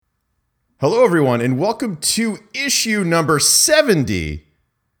Hello, everyone, and welcome to issue number 70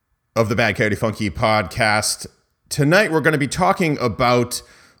 of the Bad Coyote Funky podcast. Tonight, we're going to be talking about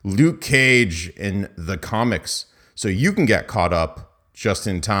Luke Cage in the comics, so you can get caught up just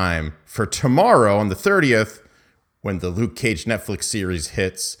in time for tomorrow on the 30th when the Luke Cage Netflix series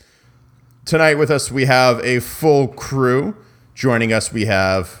hits. Tonight with us, we have a full crew. Joining us, we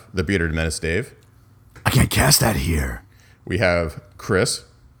have the Bearded Menace Dave. I can't cast that here. We have Chris.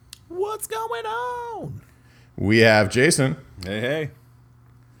 What's going on? We have Jason. Hey.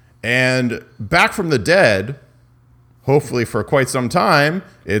 And back from the dead, hopefully for quite some time,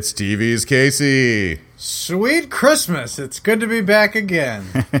 it's TV's Casey. Sweet Christmas. It's good to be back again.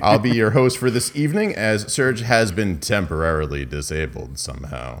 I'll be your host for this evening as Serge has been temporarily disabled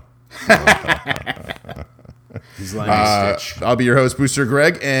somehow. He's lying stitch. I'll be your host, Booster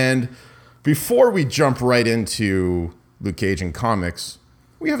Greg. And before we jump right into Luke Cage and comics,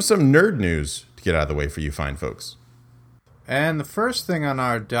 we have some nerd news to get out of the way for you fine folks. And the first thing on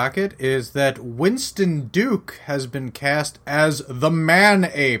our docket is that Winston Duke has been cast as the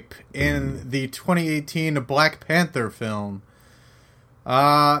Man-Ape in the 2018 Black Panther film.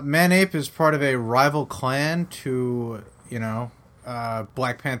 Man-Ape is part of a rival clan to,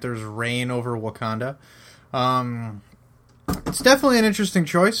 Black Panther's reign over Wakanda. It's definitely an interesting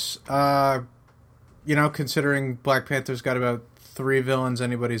choice, considering Black Panther's got about 3 villains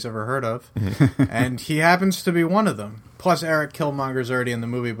anybody's ever heard of, and he happens to be one of them. Plus, Eric Killmonger's already in the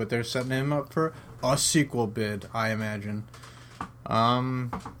movie, but they're setting him up for a sequel bid, I imagine.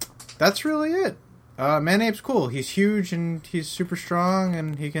 That's really it. Man-Ape's cool. He's huge, and he's super strong,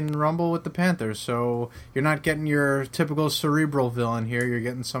 and he can rumble with the Panthers, so you're not getting your typical cerebral villain here. You're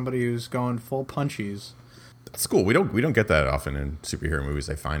getting somebody who's going full punchies. That's cool. We don't get that often in superhero movies,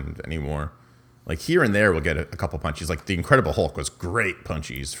 I find, anymore. Like, here and there, we'll get a couple punchies. Like, the Incredible Hulk was great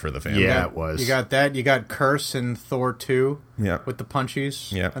punchies for the family. Yeah, it was. You got that. You got Curse in Thor 2 Yep. with the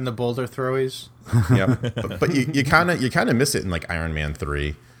punchies Yep. and the boulder throwies. Yep. But you kind of miss it in, like, Iron Man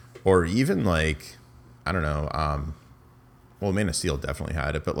 3. Or even, like, I don't know. Well, Man of Steel definitely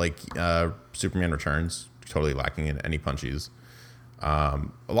had it. But, like, Superman Returns, totally lacking in any punchies. A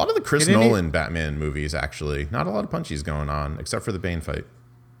lot of the Chris Nolan Batman movies, actually, not a lot of punchies going on, except for the Bane fight.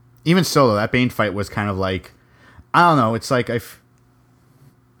 Even so, though, that Bane fight was kind of like, I don't know. It's like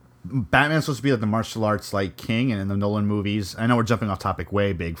Batman's supposed to be like the martial arts like king, and in the Nolan movies, I know we're jumping off topic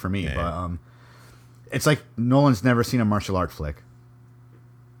way big for me, but it's like Nolan's never seen a martial art flick.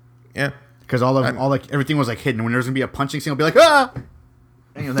 Yeah, because everything was like hidden. When there's gonna be a punching scene, it'll be like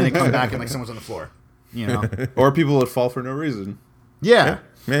and then they come back and like someone's on the floor, Or people would fall for no reason. Yeah,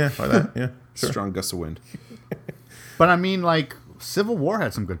 or that. Yeah, sure. Strong gust of wind. But I mean, like, Civil War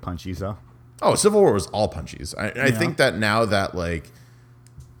had some good punchies, though. Oh, Civil War was all punchies. I think that now that, like,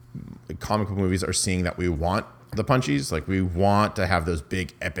 comic book movies are seeing that we want the punchies, like, we want to have those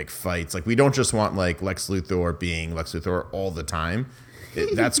big epic fights. Like, we don't just want, like, Lex Luthor being Lex Luthor all the time.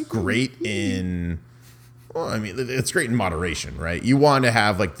 That's great it's great in moderation, right? You want to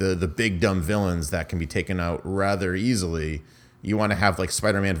have, like, the big dumb villains that can be taken out rather easily. You want to have, like,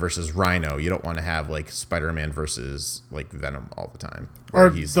 Spider-Man versus Rhino. You don't want to have, like, Spider-Man versus, like, Venom all the time.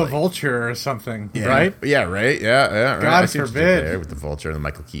 Or he's the Vulture or something, right? Yeah, right? Yeah, right. God forbid. There with the Vulture and the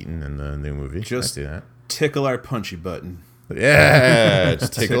Michael Keaton in the new movie. Just I see that. Tickle our punchy button. Yeah,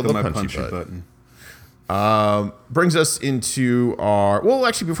 just tickle the my punchy button. Brings us into our... Well,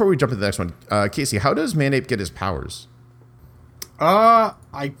 actually, before we jump into the next one, Casey, how does Man-Ape get his powers? I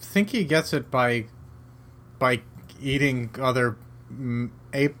think he gets it by eating other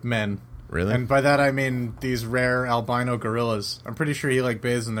ape men. Really? And by that I mean these rare albino gorillas. I'm pretty sure he like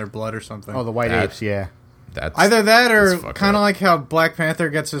bathes in their blood or something. Oh, the white apes, yeah. That's either that or kind up. of like how Black Panther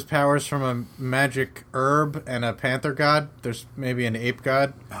gets his powers from a magic herb and a panther god. There's maybe an ape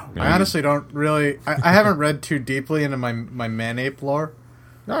god. I honestly don't really... I haven't read too deeply into my man-ape lore.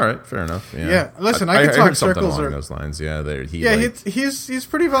 All right, fair enough. Yeah, listen, I can talk heard something circles along those lines. Yeah, he's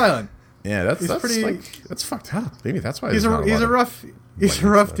pretty violent. Yeah, that's pretty... that's fucked up. Maybe that's why he's a rough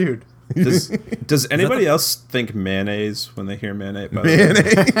dude. Does anybody else think mayonnaise when they hear mayonnaise?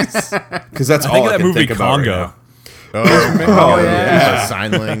 Mayonnaise, because that's all I that can movie think about Congo. Right yeah. The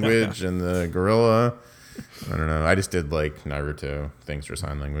sign language and the gorilla. I don't know. I just did like Naruto things for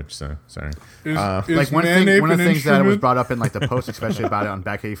sign language. So sorry. Like one of the things that was brought up in like the post, especially about it on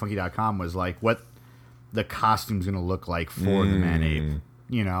BackHateFunky.com, was like what the costume's gonna look like for the Man-Ape.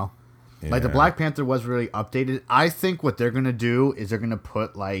 Like the Black Panther was really updated. I think what they're gonna do is they're gonna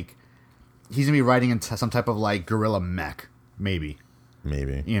put like he's gonna be riding into some type of like gorilla mech, maybe.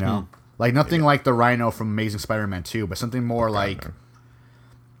 Like nothing like the Rhino from Amazing Spider-Man 2, but something more like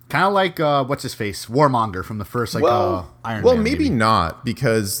Kind of like what's his face, Warmonger from the first Iron Man. Well, maybe not,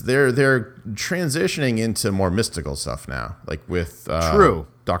 because they're transitioning into more mystical stuff now, like with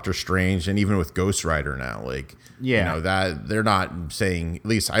Doctor Strange and even with Ghost Rider now. Like, that they're not saying. At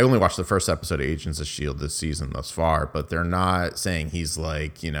least I only watched the first episode of Agents of S.H.I.E.L.D. this season thus far, but they're not saying he's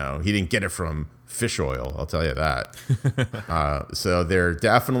like, he didn't get it from fish oil. I'll tell you that. So they're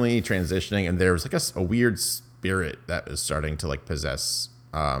definitely transitioning, and there's a weird spirit that is starting to like possess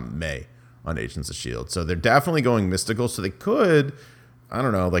May on Agents of S.H.I.E.L.D. So they're definitely going mystical. So they could, I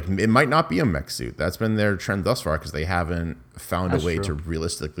don't know, like it might not be a mech suit. That's been their trend thus far because they haven't found a way to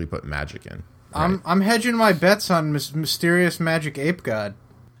realistically put magic in. Right? I'm hedging my bets on Mysterious Magic Ape God.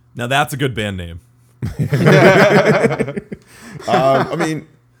 Now that's a good band name. I mean,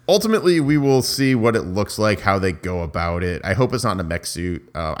 ultimately, we will see what it looks like, how they go about it. I hope it's not in a mech suit.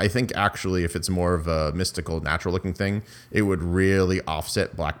 I think, actually, if it's more of a mystical, natural-looking thing, it would really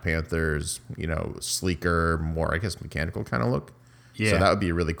offset Black Panther's, sleeker, more, I guess, mechanical kind of look. Yeah. So that would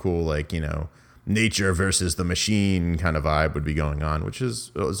be really cool, like, nature versus the machine kind of vibe would be going on, which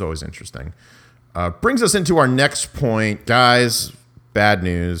is always interesting. Brings us into our next point. Guys, bad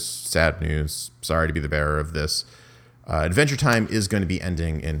news, sad news. Sorry to be the bearer of this. Adventure Time is going to be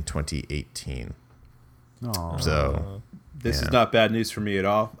ending in 2018. Aww. So this is not bad news for me at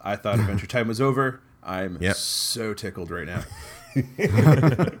all. I thought Adventure Time was over. I'm so tickled right now.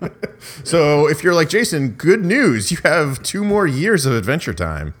 So if you're like Jason, good news. You have 2 more years of Adventure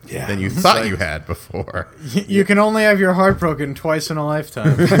Time than you thought you had before. You can only have your heart broken twice in a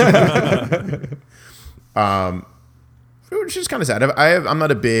lifetime. Which is kind of sad. I'm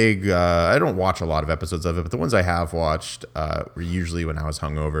not a big. I don't watch a lot of episodes of it, but the ones I have watched were usually when I was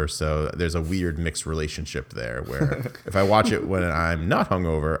hungover. So there's a weird mixed relationship there, where if I watch it when I'm not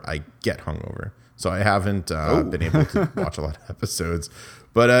hungover, I get hungover. So I haven't been able to watch a lot of episodes,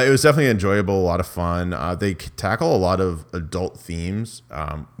 but it was definitely enjoyable, a lot of fun. They tackle a lot of adult themes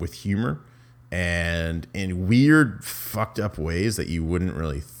with humor and in weird, fucked up ways that you wouldn't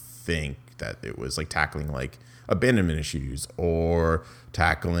really think that it was like tackling like abandonment issues or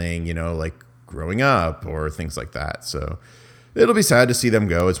tackling, like growing up or things like that. So it'll be sad to see them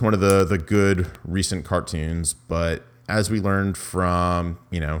go. It's one of the good recent cartoons, but as we learned from,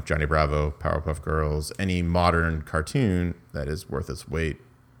 Johnny Bravo, Powerpuff Girls, any modern cartoon that is worth its weight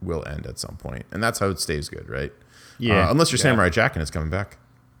will end at some point. And that's how it stays good, right? Yeah. Unless you're Samurai Jack and it's coming back.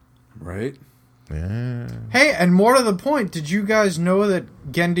 Right. Yeah. Hey, and more to the point, did you guys know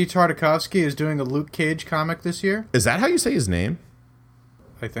that Genndy Tartakovsky is doing a Luke Cage comic this year? Is that how you say his name?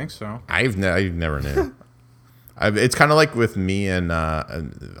 I think so. I've never knew. It's kind of like with me and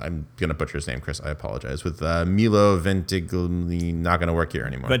I'm gonna butcher his name, Chris. I apologize. With Milo Ventimiglia, not gonna work here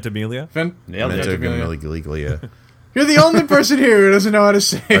anymore. Ventimiglia. Ventimiglia. You're the only person here who doesn't know how to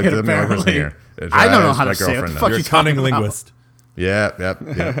say it. Apparently, I don't know how to say it. You're a cunning linguist. Yeah.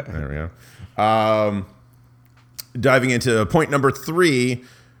 There we go. Diving into point number 3,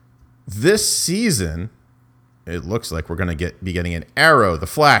 this season, it looks like we're going to be getting an Arrow, The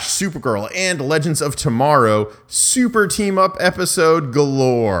Flash, Supergirl, and Legends of Tomorrow super team up episode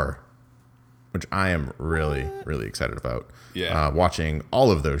galore, which I am really, really excited about. Yeah. Watching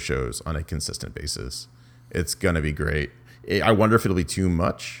all of those shows on a consistent basis. It's going to be great. I wonder if it'll be too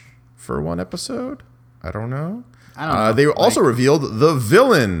much for one episode. I don't know. They also revealed the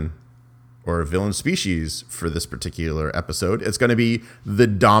villain or villain species for this particular episode. It's going to be the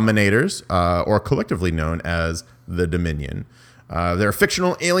Dominators, or collectively known as the Dominion. They're a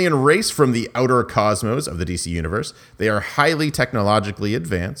fictional alien race from the outer cosmos of the DC universe. They are highly technologically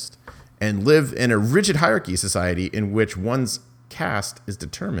advanced and live in a rigid hierarchy society in which one's caste is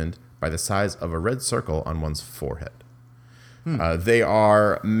determined by the size of a red circle on one's forehead. They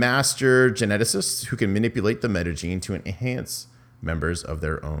are master geneticists who can manipulate the metagene to enhance members of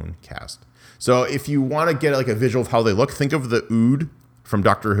their own caste. So if you want to get like a visual of how they look, think of the Ood from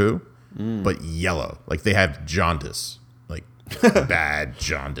Doctor Who, but yellow. Like they have jaundice, like bad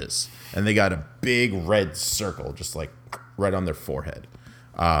jaundice. And they got a big red circle just like right on their forehead.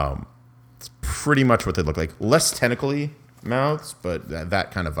 It's pretty much what they look like. Less tentacly mouths, but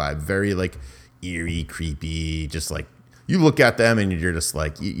that kind of vibe. Very like eerie, creepy, just like you look at them and you're just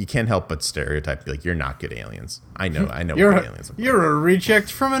like, you can't help but stereotype. Like, you're not good aliens. I know what good aliens are. You're a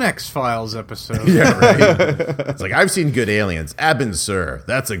reject from an X-Files episode. Yeah, right. It's like, I've seen good aliens. Abin Sur,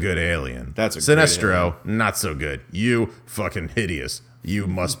 that's a good alien. That's a Sinestro, not so good. You fucking hideous. You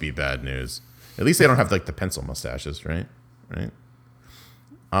must be bad news. At least they don't have like the pencil mustaches, right? Right.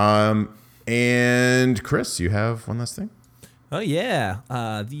 And Chris, you have one last thing? Oh, yeah.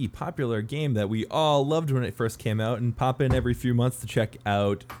 The popular game that we all loved when it first came out and pop in every few months to check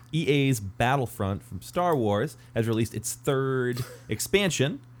out. EA's Battlefront from Star Wars has released its third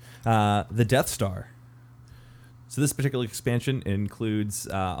expansion, the Death Star. So this particular expansion includes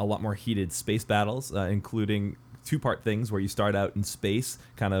a lot more heated space battles, including two-part things where you start out in space,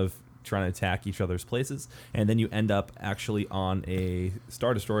 kind of trying to attack each other's places, and then you end up actually on a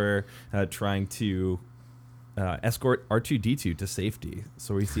Star Destroyer trying to escort R2-D2 to safety.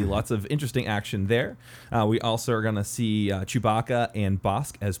 So we see lots of interesting action there. We also are going to see Chewbacca and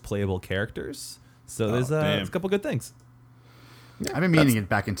Bossk as playable characters. So there's a couple good things. Yeah, I've been meaning to get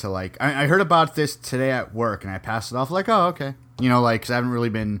back into, like, I heard about this today at work, and I passed it off like, oh, okay. You know, like, because I haven't really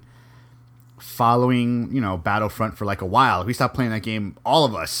been following, Battlefront for, like, a while. We stopped playing that game, all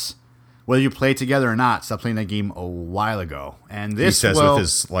of us, whether you play together or not, stopped playing that game a while ago. And this he says with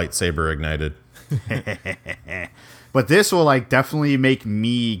his lightsaber ignited. But this will, like, definitely make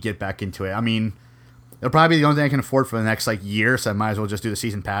me get back into it. I mean, it'll probably be the only thing I can afford for the next, like, year, so I might as well just do the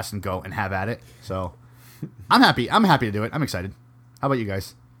season pass and go and have at it. So I'm happy to do it. I'm excited. How about you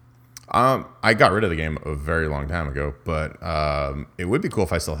guys? I got rid of the game a very long time ago, but it would be cool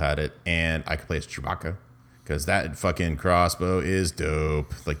if I still had it and I could play as Chewbacca, because that fucking crossbow is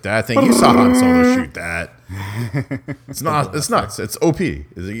dope. Like, that thing, you saw Han Solo shoot that. It's nuts. It's OP.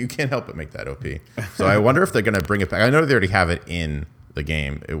 You can't help but make that OP. So I wonder if they're gonna bring it back. I know they already have it in the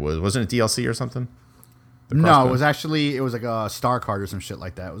game. Wasn't it DLC or something? No, it was like a star card or some shit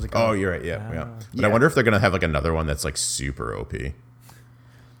like that. It was like you're right. Yeah. But I wonder if they're gonna have like another one that's like super OP.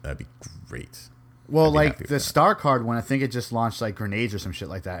 That'd be great. Well, like the star card one, I think it just launched like grenades or some shit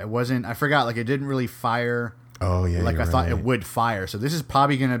like that. It wasn't. I forgot. Like, it didn't really fire. Oh yeah. Like I thought it would fire. So this is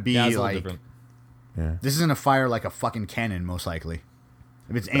probably gonna be like. Yeah. This is gonna fire like a fucking cannon, most likely.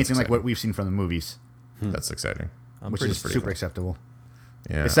 If it's anything like what we've seen from the movies. That's exciting. Which is super acceptable.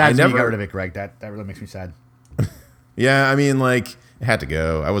 Yeah. Besides, I got rid of it, Greg. That really makes me sad. Yeah, I mean, like, it had to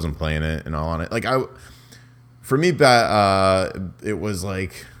go. I wasn't playing it and all on it. Like, for me, it was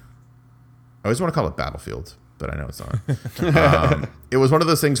like, I always want to call it Battlefield, but I know it's not. It was one of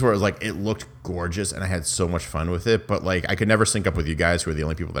those things where it was like, it looked gorgeous and I had so much fun with it, but like, I could never sync up with you guys, who are the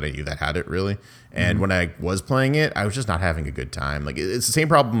only people that I knew that had it, really. And when I was playing it, I was just not having a good time. Like, it's the same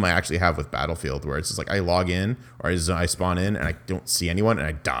problem I actually have with Battlefield, where it's just like, I log in or I spawn in and I don't see anyone and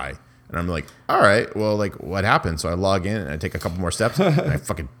I die. And I'm like, all right, well, like, what happened? So I log in and I take a couple more steps and I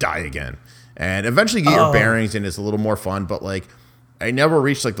fucking die again. And eventually you get your bearings and it's a little more fun, but like, I never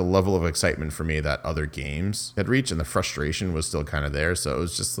reached like the level of excitement for me that other games had reached, and the frustration was still kind of there. So it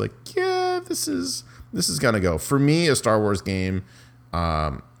was just like, yeah, this is gonna go. For me, a Star Wars game,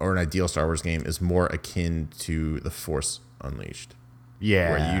 or an ideal Star Wars game, is more akin to The Force Unleashed.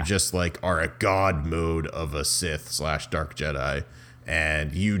 Yeah. Where you just like are a god mode of a Sith / Dark Jedi,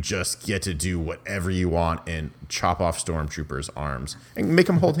 and you just get to do whatever you want and chop off stormtroopers' arms and make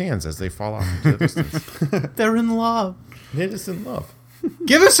them hold hands as they fall off into the distance. They're in love. They're just in love.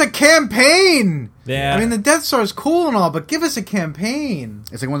 Give us a campaign! Yeah. I mean, the Death Star is cool and all, but give us a campaign.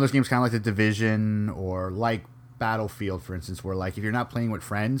 It's like one of those games kind of like The Division or like Battlefield, for instance, where like if you're not playing with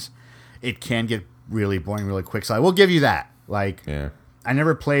friends, it can get really boring really quick. So I will give you that. Like, Yeah. I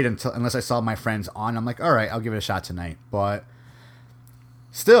never played unless I saw my friends on. I'm like, all right, I'll give it a shot tonight. But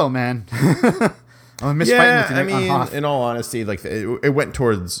still, man, I'm gonna miss fighting with you on Hoth. In all honesty, like it went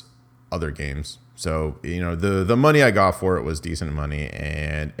towards other games. So, the money I got for it was decent money,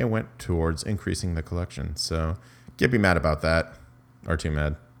 and it went towards increasing the collection. So, can't be mad about that, or too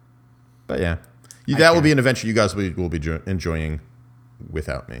mad. But yeah, that will be an adventure you guys will be enjoying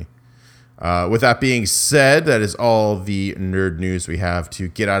without me. With that being said, that is all the nerd news we have to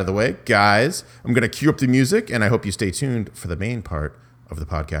get out of the way. Guys, I'm going to cue up the music, and I hope you stay tuned for the main part of the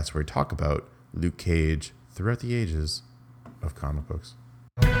podcast where we talk about Luke Cage throughout the ages of comic books.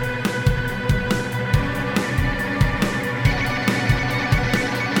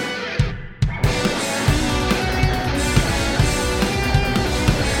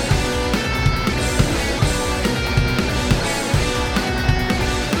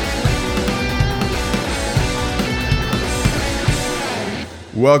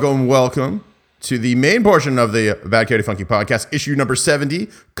 Welcome to the main portion of the Bad Coyote Funky podcast, issue number 70,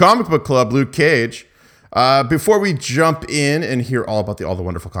 Comic Book Club, Luke Cage. Before we jump in and hear all about all the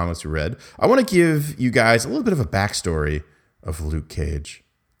wonderful comics we read, I want to give you guys a little bit of a backstory of Luke Cage,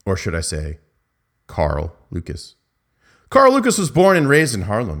 or should I say, Carl Lucas. Carl Lucas was born and raised in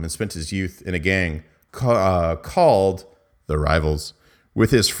Harlem and spent his youth in a gang called The Rivals with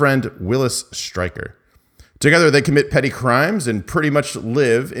his friend Willis Stryker. Together, they commit petty crimes and pretty much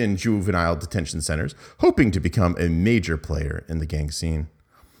live in juvenile detention centers, hoping to become a major player in the gang scene.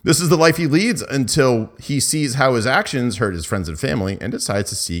 This is the life he leads until he sees how his actions hurt his friends and family and decides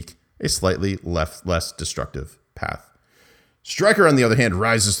to seek a slightly less destructive path. Stryker, on the other hand,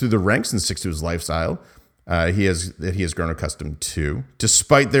 rises through the ranks and sticks to his lifestyle he has grown accustomed to.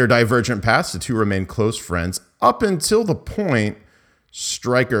 Despite their divergent paths, the two remain close friends up until the point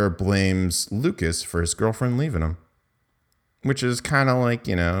Stryker blames Lucas for his girlfriend leaving him, which is kind of like,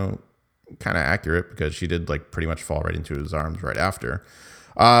 kind of accurate because she did like pretty much fall right into his arms right after.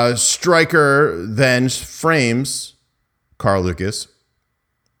 Stryker then frames Carl Lucas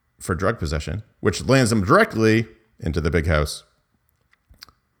for drug possession, which lands him directly into the big house.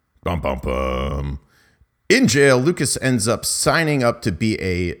 Bum, bum, bum. In jail, Lucas ends up signing up to be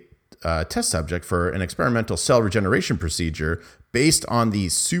a test subject for an experimental cell regeneration procedure based on the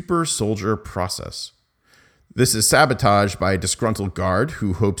super soldier process. This is sabotaged by a disgruntled guard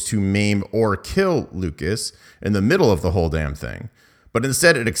who hopes to maim or kill Lucas in the middle of the whole damn thing. But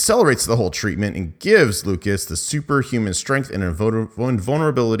instead, it accelerates the whole treatment and gives Lucas the superhuman strength and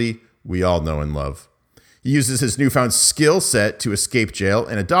invulnerability we all know and love. He uses his newfound skill set to escape jail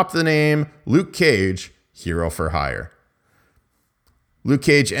and adopt the name Luke Cage, Hero for Hire. Luke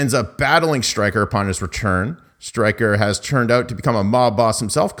Cage ends up battling Stryker upon his return. Stryker has turned out to become a mob boss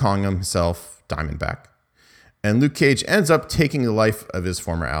himself, calling himself Diamondback. And Luke Cage ends up taking the life of his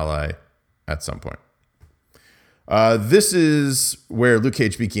former ally at some point. This is where Luke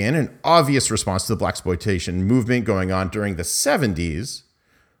Cage began, an obvious response to the blaxploitation movement going on during the 70s.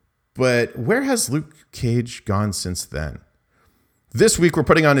 But where has Luke Cage gone since then? This week, we're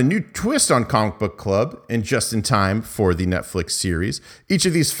putting on a new twist on Comic Book Club, and just in time for the Netflix series. Each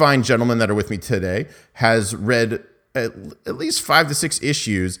of these fine gentlemen that are with me today has read at least 5 to 6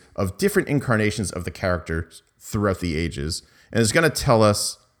 issues of different incarnations of the characters throughout the ages, and is going to tell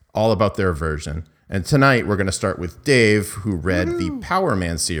us all about their version. And tonight, we're going to start with Dave, who read the Power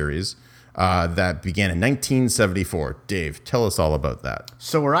Man series that began in 1974. Dave, tell us all about that.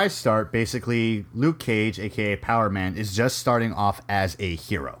 So where I start, basically, Luke Cage, a.k.a. Power Man, is just starting off as a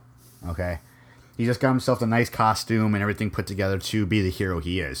hero, okay? He just got himself a nice costume and everything put together to be the hero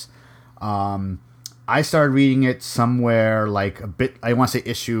he is. I started reading it somewhere like a bit, I want to say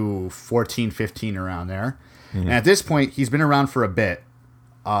issue 14, 15, around there. Mm-hmm. And at this point, he's been around for a bit.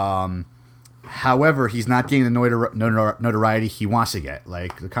 However, he's not getting the notoriety he wants to get.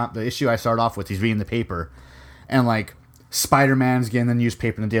 Like, the issue I start off with, he's reading the paper, and, like, Spider-Man's getting the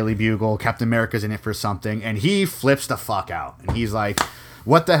newspaper in the Daily Bugle, Captain America's in it for something, and he flips the fuck out. And he's like,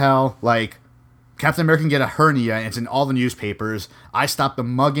 what the hell? Like, Captain America can get a hernia, and it's in all the newspapers. I stopped the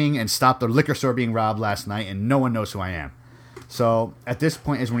mugging and stopped the liquor store being robbed last night, and no one knows who I am. So, at this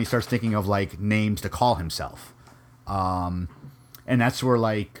point is when he starts thinking of, like, names to call himself. And that's where,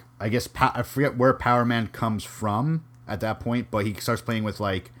 like, I guess I forget where Power Man comes from at that point, but he starts playing with,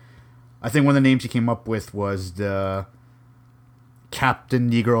 like, I think one of the names he came up with was the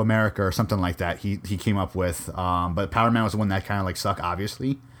Captain Negro America or something like that. He came up with, but Power Man was the one that kind of like sucked,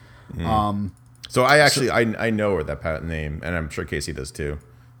 obviously. So I know where that name, and I'm sure Casey does too.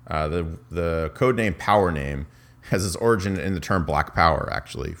 The code name Power Name has its origin in the term Black Power,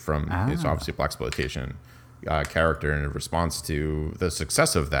 actually, from it's obviously blaxploitation character in response to the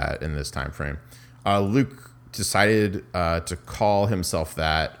success of that in this time frame. Luke decided to call himself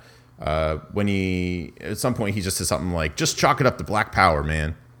that when he at some point he just says something like, just chalk it up to Black Power,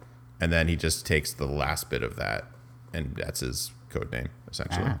 man, and then he just takes the last bit of that and that's his code name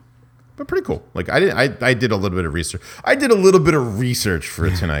essentially. But pretty cool. Like I did a little bit of research. I did a little bit of research for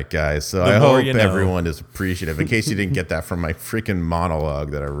tonight, guys. So I hope everyone is appreciative. In case you didn't get that from my freaking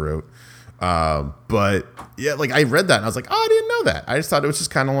monologue that I wrote. But yeah, like I read that and I was like, oh, I didn't know that. I just thought it was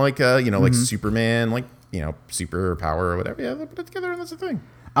just kind of like like Superman, like super power or whatever. Yeah, they put it together and that's the thing.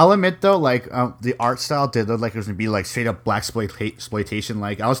 I'll admit though, like the art style did look like it was gonna be like straight up blaxploitation.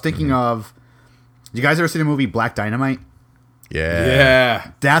 Like I was thinking of, you guys ever see the movie Black Dynamite?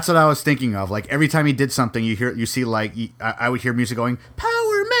 Yeah. That's what I was thinking of. Like every time he did something, you see like I would hear music going,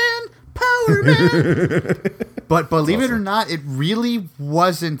 Power Man, Power Man. But believe it or not, it really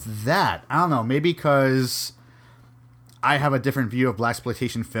wasn't that. I don't know, maybe because I have a different view of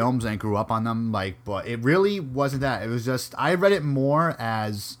blaxploitation films and grew up on them. Like, but it really wasn't that. It was just I read it more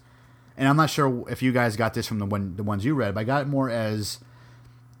as, and I'm not sure if you guys got this from the ones you read, but I got it more as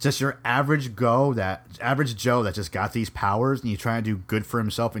just your average Joe that just got these powers and he's trying to do good for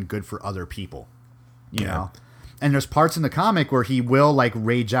himself and good for other people, you know. And there's parts in the comic where he will like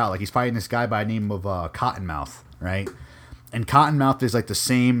rage out, like he's fighting this guy by the name of Cottonmouth, right? And Cottonmouth is like the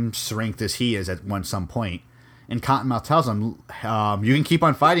same strength as he is at some point. And Cottonmouth tells him, you can keep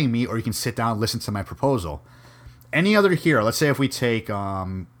on fighting me, or you can sit down and listen to my proposal. Any other hero, let's say if we take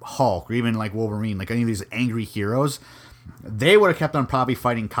Hulk or even like Wolverine, like any of these angry heroes, they would have kept on probably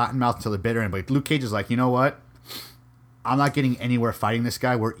fighting Cottonmouth till the bitter end. But Luke Cage is like, you know what? I'm not getting anywhere fighting this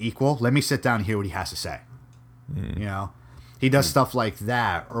guy. We're equal. Let me sit down and hear what he has to say. You know? He does stuff like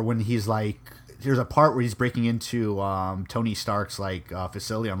that. Or when he's like, there's a part where he's breaking into Tony Stark's like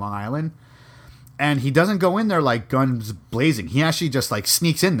facility on Long Island. And he doesn't go in there like guns blazing. He actually just like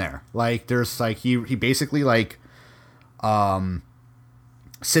sneaks in there. Like there's like, he basically like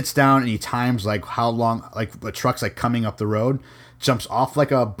sits down and he times like how long like the truck's like coming up the road, jumps off like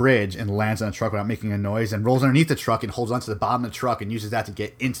a bridge and lands on a truck without making a noise, and rolls underneath the truck and holds onto the bottom of the truck and uses that to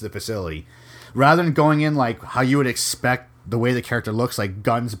get into the facility, rather than going in like how you would expect the way the character looks, like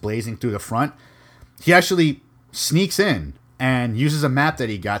guns blazing through the front. He actually sneaks in and uses a map that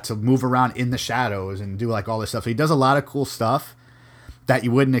he got to move around in the shadows and do like all this stuff. So he does a lot of cool stuff that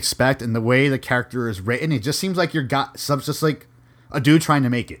you wouldn't expect, and the way the character is written, it just seems like just like a dude trying to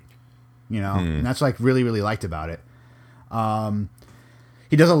make it, you know, and that's like really, really liked about it.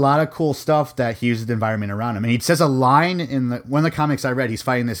 He does a lot of cool stuff that he uses the environment around him. And he says a line in one of the comics I read. He's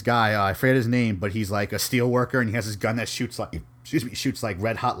fighting this guy. I forget his name, but he's like a steel worker, and he has this gun that shoots like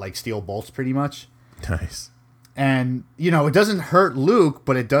red hot like steel bolts, pretty much. Nice. And you know, it doesn't hurt Luke,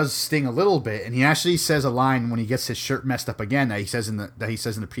 but it does sting a little bit. And he actually says a line when he gets his shirt messed up again that he says in the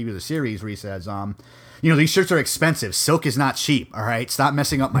preview of the series, where he says, you know, these shirts are expensive. Silk is not cheap. All right, stop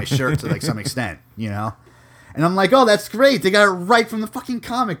messing up my shirt to like some extent, you know. And I'm like, oh, that's great. They got it right from the fucking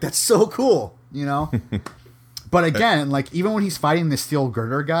comic. That's so cool, you know. But again, like even when he's fighting the steel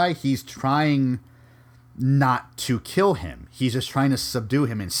girder guy, he's trying not to kill him. He's just trying to subdue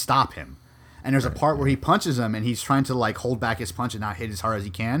him and stop him. And there's a part where he punches him, and he's trying to like hold back his punch and not hit as hard as he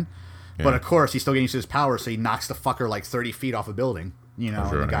can. Yeah. But of course, he's still getting used to his power, so he knocks the fucker like 30 feet off a building. You know,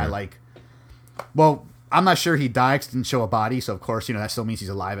 and the guy like, well, I'm not sure he died 'cause it didn't show a body, so of course, you know, that still means he's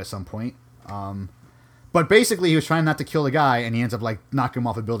alive at some point. But basically, he was trying not to kill the guy, and he ends up like knocking him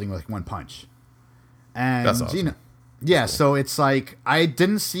off a building with like one punch. And that's awesome. You know, yeah, cool. So it's like I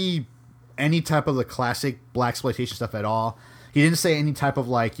didn't see any type of the classic blaxploitation stuff at all. He didn't say any type of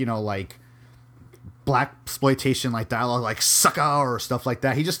like, you know, like blaxploitation like dialogue like sucker or stuff like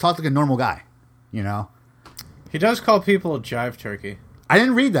that. He just talked like a normal guy, you know. He does call people a jive turkey. I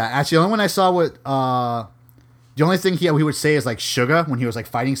didn't read that actually. The only one I saw what the only thing he would say is like sugar when he was like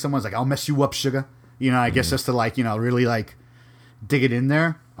fighting someone. It's like, I'll mess you up, sugar. You know, I guess just to like, you know, really like dig it in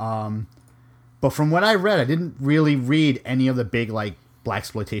there. But from what I read, I didn't really read any of the big like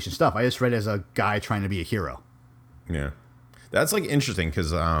blaxploitation stuff. I just read it as a guy trying to be a hero. Yeah, that's like interesting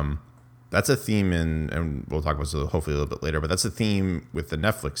because that's a theme and we'll talk about this hopefully a little bit later. But that's a theme with the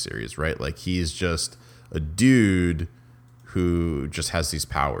Netflix series, right? Like he's just a dude who just has these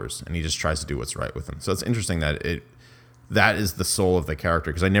powers and he just tries to do what's right with them. So it's interesting that is the soul of the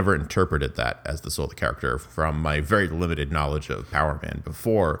character, because I never interpreted that as the soul of the character from my very limited knowledge of Power Man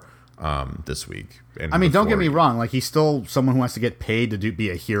before this week. And I mean, don't get me wrong. Like he's still someone who wants to get paid to be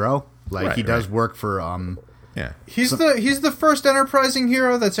a hero. Like he does work for. Yeah, he's the first enterprising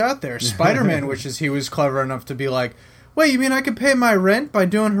hero that's out there. Spider-Man wishes he was clever enough to be like, wait, you mean I could pay my rent by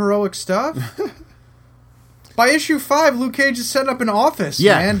doing heroic stuff? By issue 5, Luke Cage is setting up an office,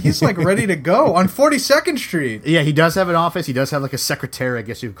 man. He's like ready to go on 42nd Street. Yeah, he does have an office. He does have like a secretary, I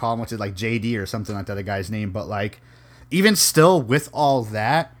guess you could call him, which is like JD or something like that, a guy's name. But like, even still with all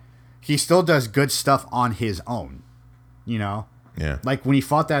that, he still does good stuff on his own, you know? Yeah. Like when he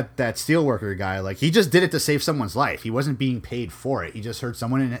fought that steelworker guy, like he just did it to save someone's life. He wasn't being paid for it. He just heard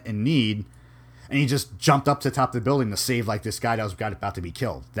someone in need, and he just jumped up to the top of the building to save like this guy that was about to be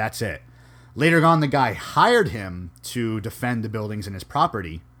killed. That's it. Later on, the guy hired him to defend the buildings and his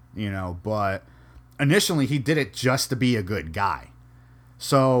property, you know, but initially he did it just to be a good guy.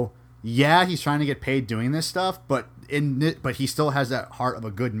 So, yeah, he's trying to get paid doing this stuff, but he still has that heart of a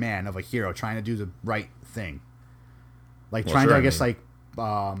good man, of a hero, trying to do the right thing. Like, trying to, I guess, like,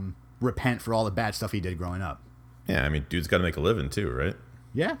 repent for all the bad stuff he did growing up. Yeah, I mean, dude's got to make a living too, right?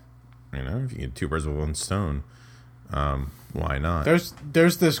 Yeah. You know, if you get 2 birds with 1 stone, why not?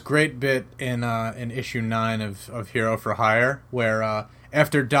 There's this great bit in issue 9 of Hero for Hire where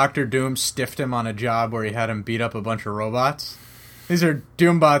after Dr. Doom stiffed him on a job where he had him beat up a bunch of robots. These are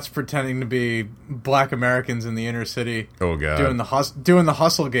Doombots pretending to be black Americans in the inner city. Oh god. Doing the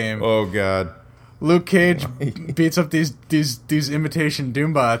hustle game. Oh god. Luke Cage beats up these imitation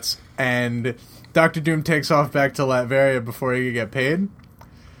Doombots, and Dr. Doom takes off back to Latveria before he could get paid.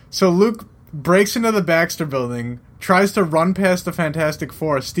 So Luke breaks into the Baxter building, tries to run past the Fantastic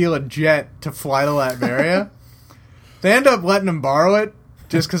Four, steal a jet to fly to Latveria, They end up letting him borrow it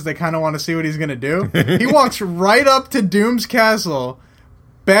just because they kind of want to see what he's going to do. He walks right up to Doom's castle,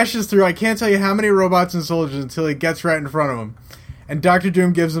 bashes through I can't tell you how many robots and soldiers until he gets right in front of him. And Dr.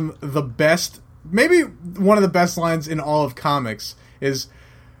 Doom gives him the best, maybe one of the best lines in all of comics is,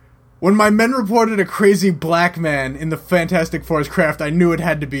 "When my men reported a crazy black man in the Fantastic Four's craft, I knew it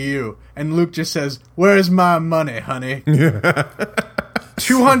had to be you." And Luke just says, "Where's my money, honey?"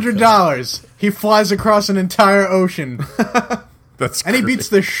 $200. He flies across an entire ocean. And he beats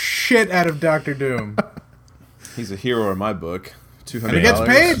the shit out of Dr. Doom. He's a hero in my book. $200. And he gets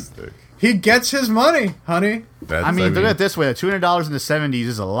paid. He gets his money, honey. Look at it this way. $200 in the 70s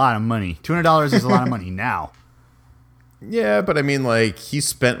is a lot of money. $200 is a lot of money now. Yeah, but I mean, like, he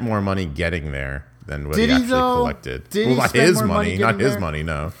spent more money getting there than what he actually collected. Well, not his money. Not his money,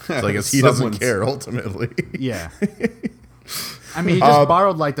 no. So I guess he doesn't care, ultimately. Yeah. I mean, he just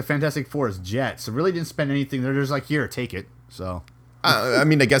borrowed, like, the Fantastic Four's jet, so really didn't spend anything. They're just like, here, take it. So, I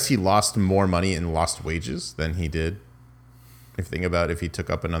mean, I guess he lost more money in lost wages than he did. If you think about if he took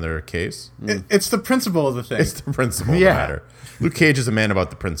up another case. It's the principle of the thing. It's the principle of the matter. Luke Cage is a man about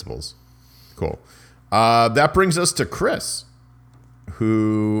the principles. Cool. That brings us to Chris,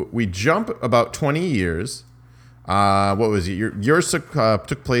 who we jump about 20 years. What was it? Yours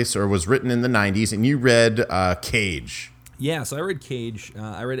took place or was written in the 90s, and you read Cage. Yeah, so I read Cage.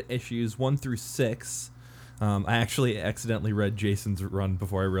 I read issues 1 through 6. I actually accidentally read Jason's run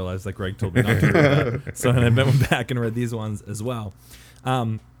before I realized that Greg told me not to read that. So then I went back and read these ones as well. So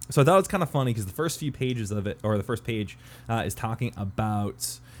I thought it was kind of funny because the first few pages of it, or the first page, is talking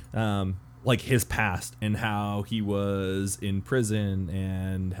about like his past and how he was in prison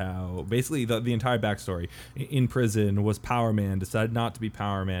and how basically the entire backstory. In prison was Power Man, decided not to be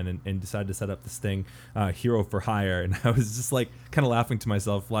Power Man and decided to set up this thing, Hero for Hire. And I was just like kind of laughing to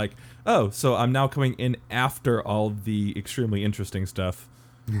myself like, oh, so I'm now coming in after all the extremely interesting stuff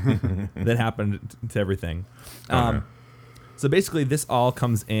that happened to everything. So basically this all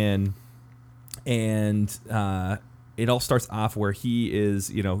comes in and it all starts off where he is,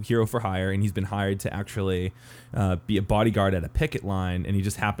 hero for hire, and he's been hired to actually be a bodyguard at a picket line, and he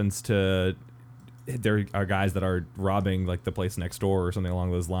just happens to. There are guys that are robbing like the place next door or something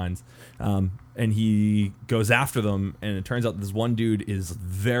along those lines, and he goes after them, and it turns out this one dude is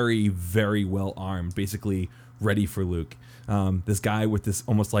very, very well armed, basically ready for Luke. This guy with this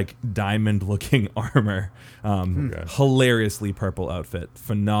almost like diamond-looking armor, hilariously purple outfit,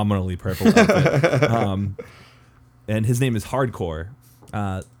 phenomenally purple outfit. And his name is Hardcore.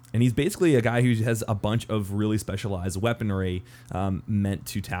 And he's basically a guy who has a bunch of really specialized weaponry meant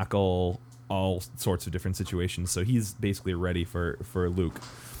to tackle all sorts of different situations. So he's basically ready for Luke.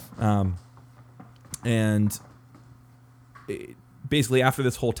 Basically after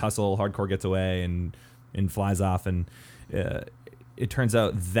this whole tussle, Hardcore gets away and flies off. And it turns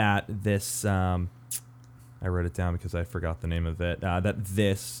out that this... I wrote it down because I forgot the name of it. That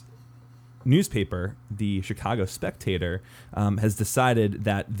this... newspaper, the Chicago Spectator, has decided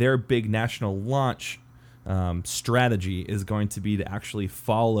that their big national launch strategy is going to be to actually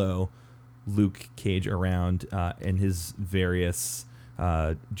follow Luke Cage around in his various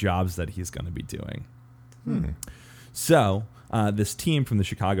jobs that he's going to be doing. So this team from the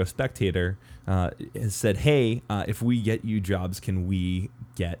Chicago Spectator has said, hey, if we get you jobs, can we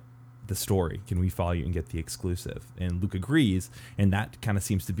get the story? Can we follow you and get the exclusive? And Luke agrees, and that kind of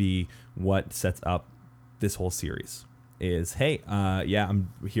seems to be what sets up this whole series is, hey,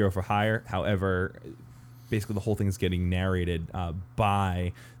 I'm hero for hire. However, basically the whole thing is getting narrated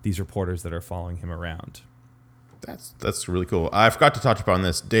by these reporters that are following him around. That's really cool. I forgot to touch upon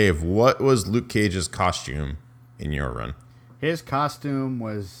this. Dave, what was Luke Cage's costume in your run? His costume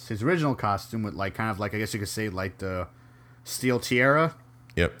was his original costume with like kind of like, I guess you could say like the steel tiara.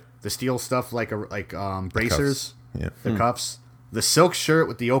 Yep. The steel stuff like bracers, the cuffs, the silk shirt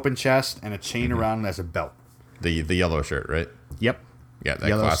with the open chest and a chain around as a belt. The yellow shirt, right? Yep. Yeah, that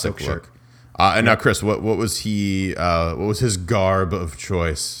yellow classic look. And now, Chris, what was he? What was his garb of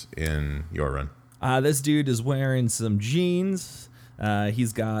choice in your run? This dude is wearing some jeans.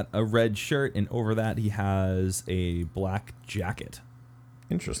 He's got a red shirt, and over that he has a black jacket.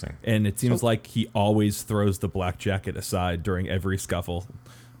 Interesting. And it seems like he always throws the black jacket aside during every scuffle,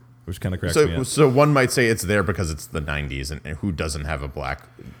 which kind of cracks me up. So one might say it's there because it's the 90s, and who doesn't have a black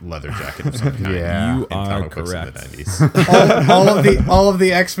leather jacket of some kind? You are correct. In the 90s. all of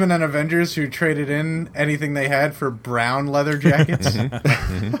the X-Men and Avengers who traded in anything they had for brown leather jackets. Yeah,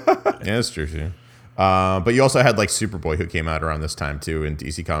 that's true too. But you also had like Superboy, who came out around this time too in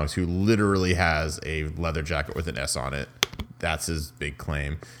DC Comics, who literally has a leather jacket with an S on it That's his big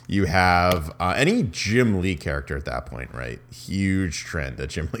claim. You have any Jim Lee character at that point, right? Huge trend that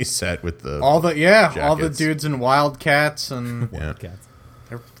Jim Lee set with all the dudes in Wildcats and Wildcats.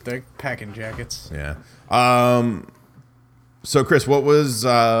 They're packing jackets. Yeah. So Chris, what was?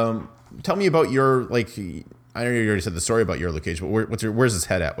 Tell me about your I know you already said the story about your Luke Cage, but where's his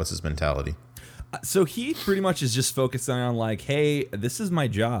head at? What's his mentality? So he pretty much is just focusing on like, hey, this is my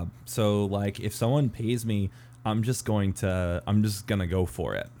job. So like, if someone pays me, I'm just gonna go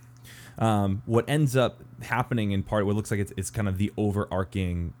for it. What ends up happening in part, what looks like it's kind of the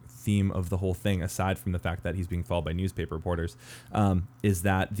overarching theme of the whole thing, aside from the fact that he's being followed by newspaper reporters, is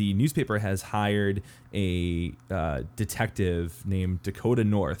that the newspaper has hired a detective named Dakota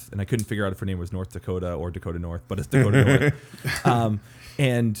North, and I couldn't figure out if her name was North Dakota or Dakota North, but it's Dakota North.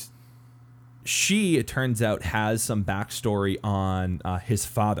 And she, it turns out, has some backstory on his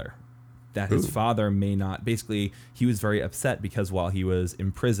father. That his father may not, basically, he was very upset because while he was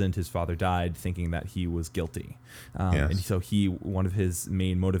imprisoned, his father died thinking that he was guilty. And so one of his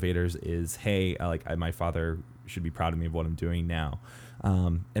main motivators is, hey, my father should be proud of me of what I'm doing now.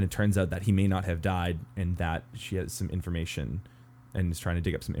 And it turns out that he may not have died, and that she has some information and is trying to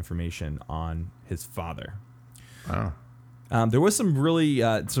dig up some information on his father. Wow. There was some really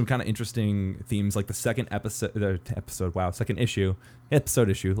some kind of interesting themes, like the second episode. Second issue. It's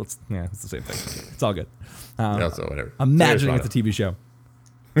the same thing. It's all good. So whatever. Imagining it's a TV show.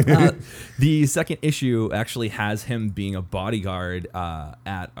 The second issue actually has him being a bodyguard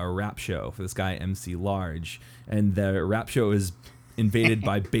at a rap show for this guy MC Large, and the rap show is invaded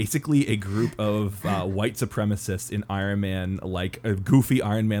by basically a group of white supremacists in Iron Man, like a goofy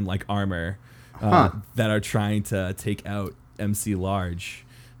Iron Man like armor, that are trying to take out MC Large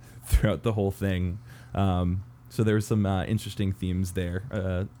throughout the whole thing. So there were some interesting themes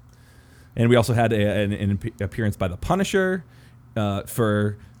there. And we also had an appearance by the Punisher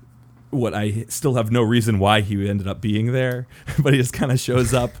for what I still have no reason why he ended up being there, but he just kind of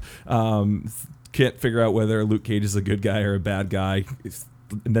shows up. Can't figure out whether Luke Cage is a good guy or a bad guy.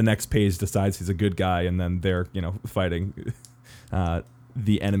 The next page decides he's a good guy, and then they're fighting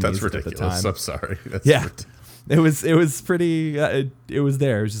the enemies. That's ridiculous. At the time. I'm sorry. That's ridiculous. It was pretty. It was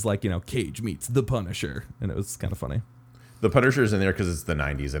there. It was just like Cage meets the Punisher, and it was kind of funny. The Punisher's in there because it's the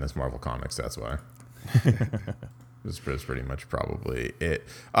 '90s and it's Marvel Comics. That's why. That's pretty much probably it.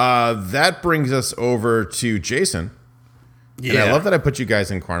 That brings us over to Jason. Yeah, and I love that I put you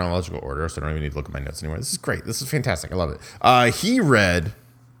guys in chronological order, so I don't even need to look at my notes anymore. This is great. This is fantastic. I love it. He read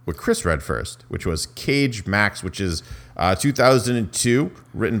what Chris read first, which was Cage Max, which is 2002,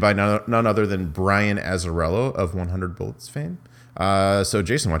 written by none other than Brian Azzarello of 100 Bullets fame. So,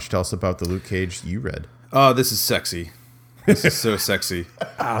 Jason, why don't you tell us about the Luke Cage you read? Oh, this is sexy. This is so sexy.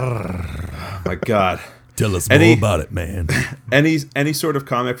 Oh, my God. Tell us more about it, man. Any sort of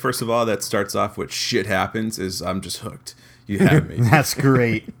comic, first of all, that starts off with shit happens is I'm just hooked. You have me. That's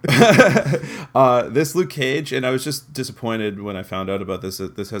great. This Luke Cage, and I was just disappointed when I found out about this.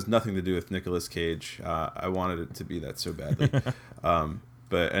 This has nothing to do with Nicolas Cage. I wanted it to be that so badly.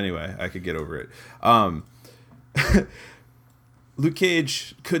 But anyway, I could get over it. Luke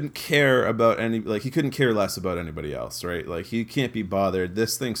Cage couldn't care about he couldn't care less about anybody else, right? Like, he can't be bothered.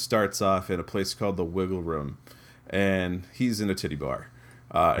 This thing starts off at a place called the Wiggle Room, and he's in a titty bar.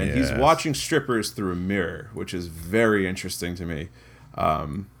 And he's watching strippers through a mirror, which is very interesting to me.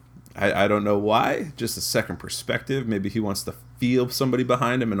 I don't know why, just a second perspective. Maybe he wants to feel somebody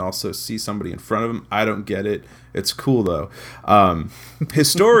behind him and also see somebody in front of him. I don't get it. It's cool, though. His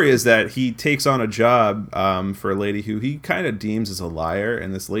story is that he takes on a job for a lady who he kind of deems as a liar,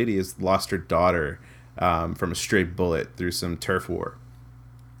 and this lady has lost her daughter from a stray bullet through some turf war.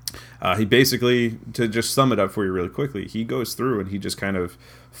 He basically, to just sum it up for you really quickly, he goes through and he just kind of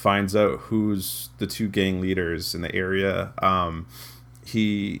finds out who's the two gang leaders in the area.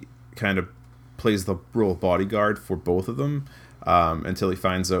 He kind of plays the role of bodyguard for both of them until he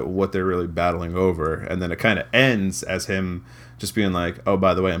finds out what they're really battling over. And then it kind of ends as him just being like, oh,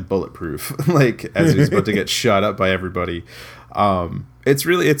 by the way, I'm bulletproof, like as he's about to get shot up by everybody.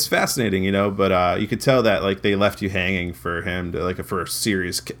 It's fascinating, but you could tell that like they left you hanging for him to for a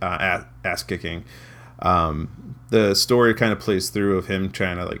serious ass kicking. The story kind of plays through of him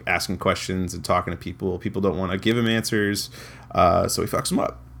trying to asking questions and talking to people. People don't want to give him answers, so he fucks them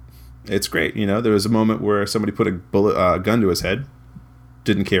up. It's great, There was a moment where somebody put a gun to his head,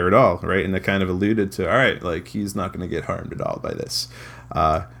 didn't care at all, right? And that kind of alluded to, all right, he's not going to get harmed at all by this.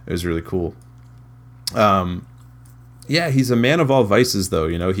 It was really cool. Yeah, he's a man of all vices, though.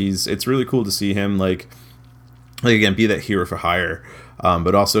 It's really cool to see him like again, be that hero for hire,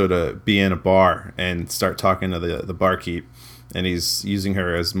 but also to be in a bar and start talking to the barkeep, and he's using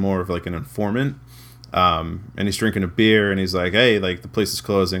her as more of like an informant. And he's drinking a beer, and he's like, "Hey, like the place is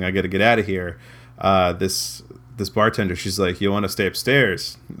closing. I got to get out of here." This bartender, she's like, "You want to stay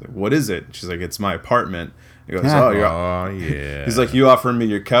upstairs? What is it?" She's like, "It's my apartment." He goes, "Oh, yeah." He's like, "You offering me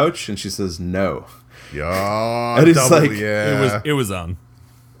your couch?" And she says, "No." Yeah, and it's like, It was on.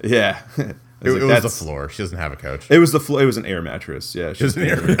 Yeah. It was the floor. She doesn't have a couch. It was the floor. It was an air mattress. Yeah, It was an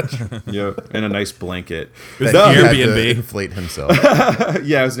air mattress. Yep, and a nice blanket. It was That he had Airbnb. to inflate himself.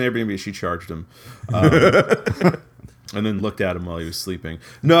 Yeah, it was an Airbnb. She charged him, and then looked at him while he was sleeping.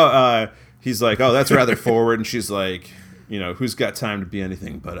 No, he's like, "Oh, that's rather forward," and she's like, "Who's got time to be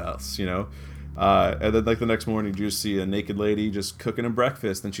anything but us?" And then like the next morning, you just see a naked lady just cooking him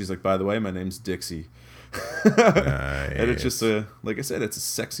breakfast, and she's like, "By the way, my name's Dixie." Nice. And it's just like I said, it's a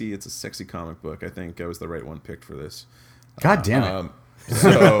sexy comic book. I think I was the right one picked for this. God damn it.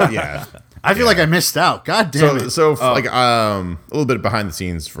 So yeah, I feel like I missed out. God damn it. like a little bit behind the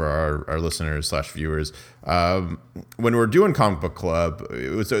scenes for our listeners / viewers. When we're doing comic book club,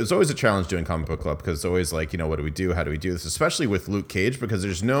 it's always a challenge doing comic book club because it's always like, what do we do? How do we do this? Especially with Luke Cage, because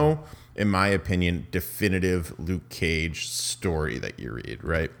there's no, in my opinion, definitive Luke Cage story that you read,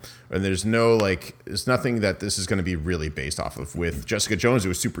 right? And there's nothing that this is going to be really based off of. With Jessica Jones, it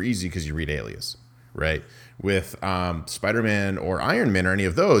was super easy because you read Alias, right? With Spider-Man or Iron Man or any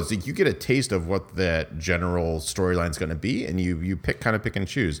of those, you get a taste of what that general storyline is going to be, and you pick and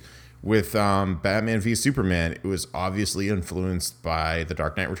choose. With Batman v Superman, it was obviously influenced by The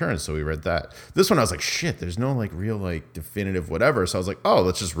Dark Knight Returns, so we read that. This one, I was like, shit, there's no real definitive whatever. So I was like, oh,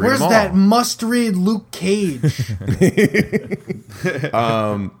 let's just read Where's them all. that must-read Luke Cage?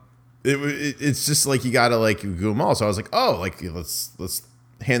 It's just you gotta go them all. So I was like, oh, let's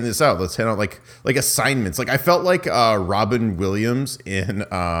hand this out. Let's hand out like assignments. I felt like Robin Williams in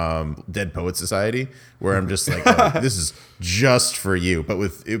Dead Poet Society, where I'm just like, oh, this is just for you. But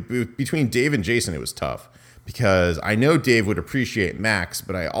between Dave and Jason, it was tough because I know Dave would appreciate Max,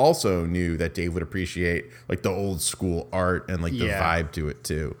 but I also knew that Dave would appreciate the old school art and the vibe to it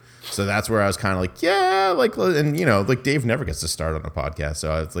too. So that's where I was kind of and Dave never gets to start on a podcast,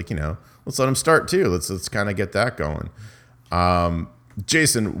 so I was like, let's let him start too. Let's kind of get that going.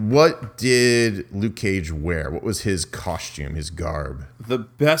 Jason, what did Luke Cage wear? What was his costume, his garb? The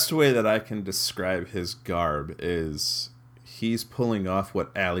best way that I can describe his garb is he's pulling off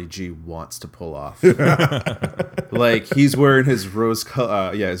what Ali G wants to pull off. He's wearing his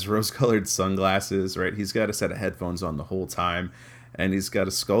rose-colored sunglasses, right? He's got a set of headphones on the whole time, and he's got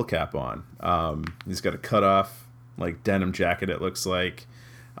a skull cap on. He's got a cut-off, denim jacket, it looks like,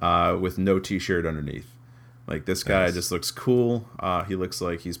 with no t-shirt underneath. This guy just looks cool. He looks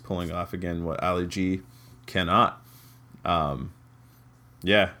like he's pulling off, again, what Ali G cannot. But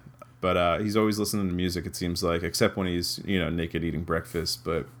he's always listening to music, it seems like, except when he's, naked eating breakfast.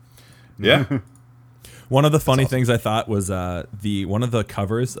 But, yeah. One of the funny things I thought was one of the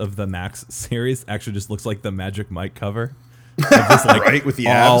covers of the Max series actually just looks like the Magic Mike cover. Just right, with the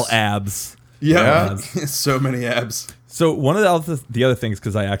all abs. Yeah. So many abs. So one of the other things,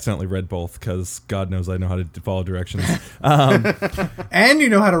 because I accidentally read both, because God knows I know how to follow directions. And you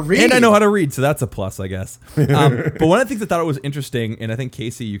know how to read. And I know how to read, so that's a plus, I guess. But one of the things I thought was interesting, and I think,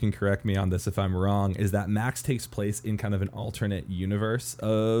 Casey, you can correct me on this if I'm wrong, is that Max takes place in kind of an alternate universe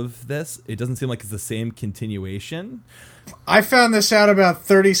of this. It doesn't seem like it's the same continuation. I found this out about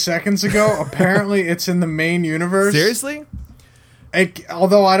 30 seconds ago. Apparently, it's in the main universe. Seriously?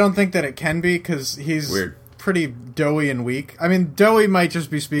 Although I don't think that it can be, because he's weird. Pretty doughy and weak. I mean, doughy might just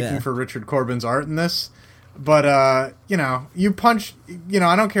be speaking for Richard Corbin's art in this, but you punch.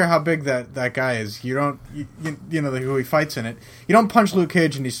 I don't care how big that guy is. You don't. Who he fights in it. You don't punch Luke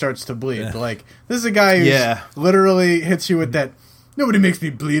Cage and he starts to bleed. Yeah. This is a guy who literally hits you with that. Nobody makes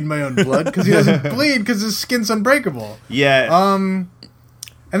me bleed my own blood, because he doesn't bleed because his skin's unbreakable. Yeah.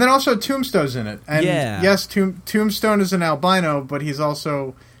 And then also Tombstone's in it. And yes, Tombstone is an albino, but he's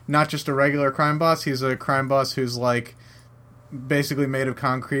also not just a regular crime boss. He's a crime boss who's basically made of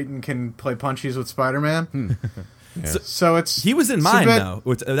concrete and can play punchies with Spider-Man. Yeah. So it's he was in mine though.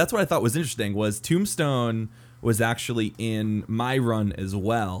 That's what I thought was interesting. Was Tombstone was actually in my run as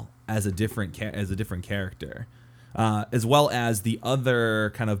well as a different character. As well as the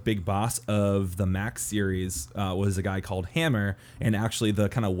other kind of big boss of the Max series was a guy called Hammer, and actually the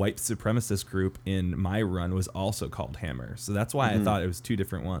kind of white supremacist group in my run was also called Hammer. So that's why I thought it was two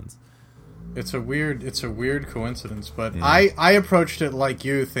different ones. It's a weird coincidence, but I approached it like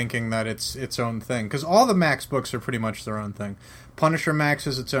you, thinking that it's its own thing, because all the Max books are pretty much their own thing. Punisher Max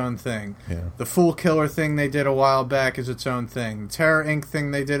is its own thing. Yeah. The Fool Killer thing they did a while back is its own thing. The Terror Inc.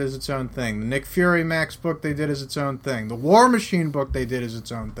 thing they did is its own thing. The Nick Fury Max book they did is its own thing. The War Machine book they did is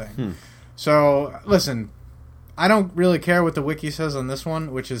its own thing. So, listen, I don't really care what the wiki says on this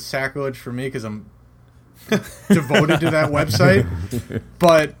one, which is sacrilege for me because I'm devoted to that website.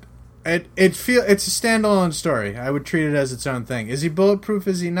 But it's a standalone story. I would treat it as its own thing. Is he bulletproof?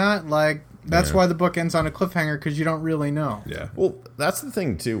 Is he not? Like, that's why the book ends on a cliffhanger, because you don't really know. Yeah. Well, that's the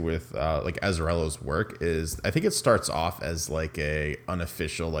thing too with like Azzarello's work is I think it starts off as like a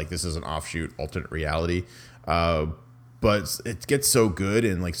unofficial, like this is an offshoot alternate reality, but it gets so good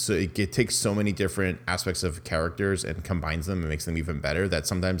and like so it takes so many different aspects of characters and combines them and makes them even better that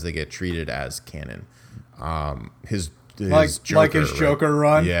sometimes they get treated as canon. His Joker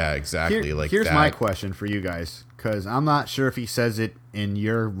run. Yeah, exactly. Here's my question for you guys, because I'm not sure if he says it in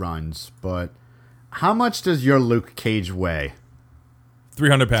your runs, but how much does your Luke Cage weigh?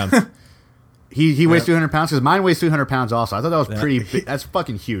 300 pounds. He weighs 200 pounds, because mine weighs 200 pounds also. I thought that was pretty big. That's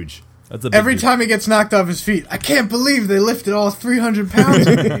fucking huge. That's a big Every dude. time he gets knocked off his feet, I can't believe they lifted all 300 pounds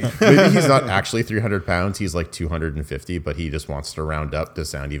of me. Maybe he's not actually 300 pounds. He's like 250, but he just wants to round up to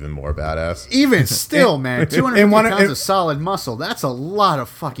sound even more badass. Even still, man, 250 pounds of solid muscle. That's a lot of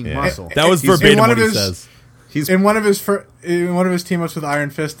fucking muscle. That was verbatim what he says. In one of his team ups with Iron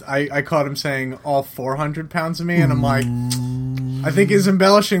Fist, I caught him saying all 400 pounds of me, and I'm like, I think he's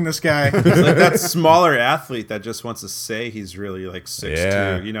embellishing this guy. It's like that smaller athlete that just wants to say he's really like 6'2".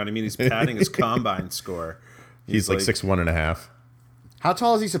 Yeah. You know what I mean? He's padding his combine score. He's like 6'1.5". How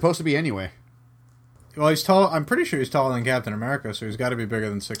tall is he supposed to be anyway? Well, he's tall. I'm pretty sure he's taller than Captain America, so he's got to be bigger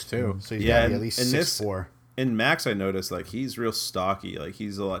than 6'2". So he's got to be at least 6'4". In Max, I noticed like he's real stocky. Like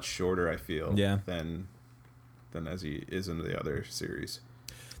he's a lot shorter. I feel than as he is in the other series.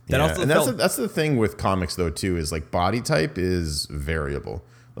 That's the thing with comics though too, is like body type is variable.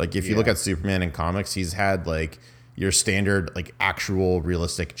 Like if you look at Superman in comics, he's had like your standard like actual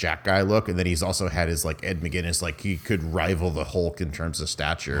realistic Jack guy look, and then he's also had his like Ed McGuinness, like he could rival the Hulk in terms of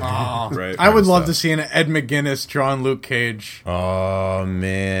stature. Oh, right. I would love to see an Ed McGuinness drawn Luke Cage. Oh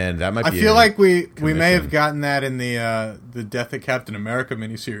man, that might be. I feel like we may have gotten that in the Death of Captain America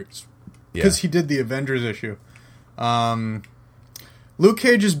miniseries, because he did the Avengers issue. Luke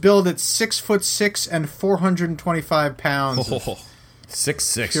Cage is billed at 6'6" and 425 pounds.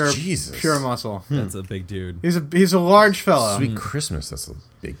 6'6". Jesus, pure muscle. That's a big dude. He's a large fellow. Sweet Christmas. That's a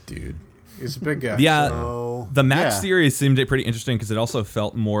big dude. He's a big guy. Yeah, the Max series seemed pretty interesting because it also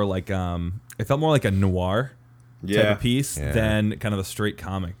felt more like a noir type of piece than kind of a straight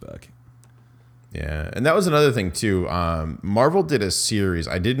comic book. Yeah, and that was another thing too. Marvel did a series.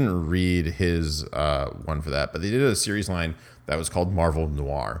 I didn't read his one for that, but they did a series line that was called Marvel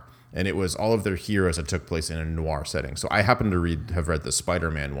Noir, and it was all of their heroes that took place in a noir setting. So I happened to have read the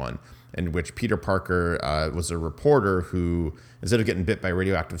Spider-Man one, in which Peter Parker was a reporter who, instead of getting bit by a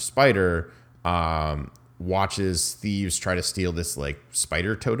radioactive spider, watches thieves try to steal this like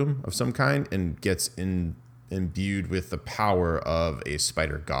spider totem of some kind and gets imbued with the power of a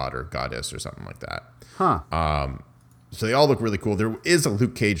spider god or goddess or something like that. So they all look really cool. There is a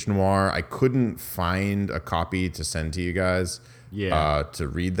Luke Cage noir. I couldn't find a copy to send to you guys to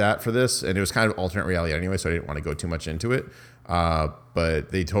read that for this. And it was kind of alternate reality anyway, so I didn't want to go too much into it.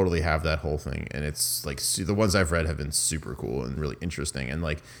 But they totally have that whole thing. And it's like the ones I've read have been super cool and really interesting. And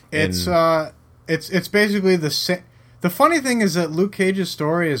like it's basically the same. The funny thing is that Luke Cage's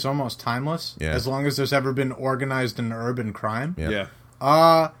story is almost timeless, as long as there's ever been organized and urban crime.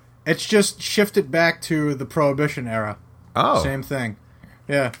 It's just shifted back to the Prohibition era. Oh. Same thing.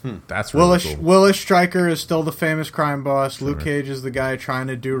 Yeah. That's really cool. Willis Stryker is still the famous crime boss. Sure. Luke Cage is the guy trying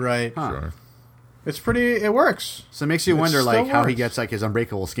to do right. Sure. It works. So it makes you wonder like how he gets like his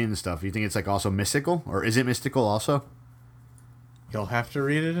unbreakable skin and stuff. You think it's like also mystical? Or is it mystical also? You'll have to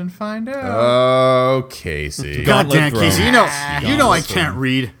read it and find out. Oh, Casey. Goddamn, Casey. You know I can't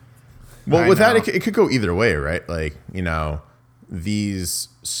read. Well, with that, it could go either way, right? Like, these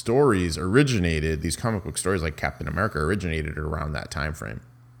stories these comic book stories like Captain America originated around that time frame,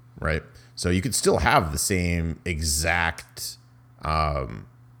 right? So you could still have the same exact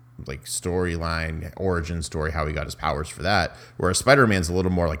like storyline, origin story, how he got his powers for that, whereas Spider-Man's a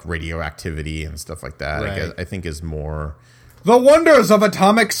little more like radioactivity and stuff like that. Right. I think is more the wonders of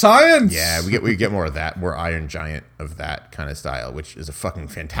atomic science. Yeah, we get more of that, more Iron Giant of that kind of style, which is a fucking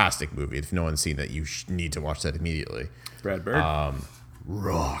fantastic movie. If no one's seen that, you need to watch that immediately. Brad Bird.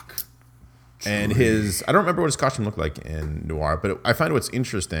 And I don't remember what his costume looked like in Noir, but I find what's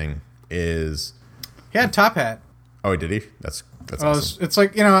interesting is... He had top hat. Oh, did he? That's awesome. It's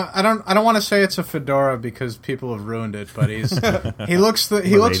like, I don't want to say it's a fedora because people have ruined it, but he looks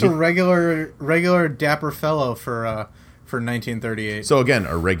a regular dapper fellow for 1938. So again,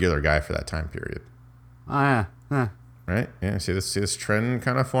 a regular guy for that time period. Oh, yeah. Right? Yeah, see this trend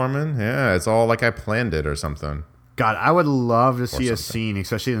kind of forming? Yeah, it's all like I planned it or something. God, I would love to see a scene,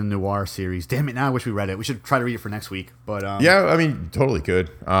 especially in the Noir series. Damn it, now I wish we read it. We should try to read it for next week. But yeah, I mean, totally could.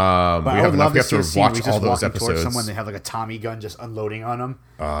 But we I have would enough. love We to have see a to scene where watch he's all just those walking episodes. towards someone, they have like a Tommy gun just unloading on him.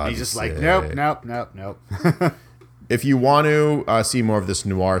 And he's just like, sick. nope. If you want to see more of this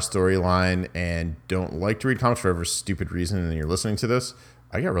noir storyline and don't like to read comics for whatever stupid reason and you're listening to this,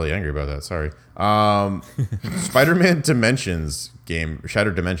 I got really angry about that. Sorry. Spider-Man Dimensions game,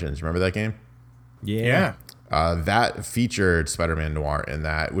 Shattered Dimensions. Remember that game? Yeah. That featured Spider-Man Noir in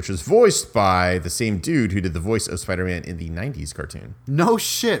that, which was voiced by the same dude who did the voice of Spider-Man in the 90s cartoon. No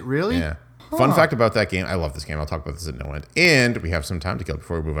shit, really? Yeah. Fun fact about that game. I love this game. I'll talk about this at no end. And we have some time to kill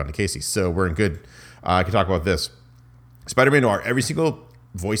before we move on to Casey. So we're in good. I can talk about this. Spider-Man Noir. Every single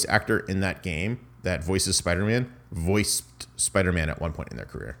voice actor in that game that voices Spider-Man voiced Spider-Man at one point in their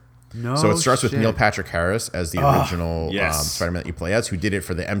career. No So it starts with shit. Neil Patrick Harris as the original yes. Spider-Man that you play as, who did it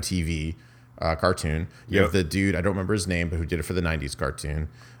for the MTV cartoon. You have the dude, I don't remember his name, but who did it for the 90s cartoon.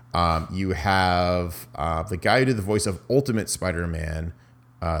 You have the guy who did the voice of Ultimate Spider-Man,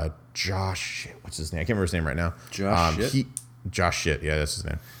 Josh, what's his name? I can't remember his name right now. Josh Shit, yeah, that's his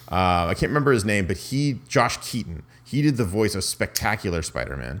name. I can't remember his name, but Josh Keaton, he did the voice of Spectacular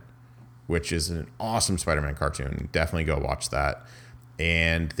Spider-Man, which is an awesome Spider-Man cartoon. Definitely go watch that.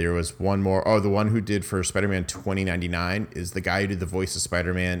 And there was one more. Oh, the one who did for Spider-Man 2099 is the guy who did the voice of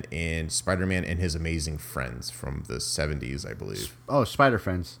Spider-Man in Spider-Man and His Amazing Friends from the 70s, I believe. Oh, Spider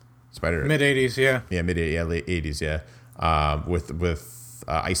Friends. Mid-80s, yeah. Yeah, late 80s, yeah. With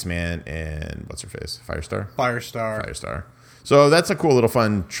Iceman and what's her face? Firestar. So that's a cool little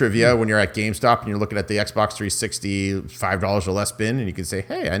fun trivia when you're at GameStop and you're looking at the Xbox 360 $5 or less bin and you can say,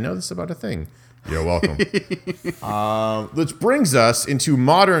 hey, I know this about a thing. You're welcome. Which brings us into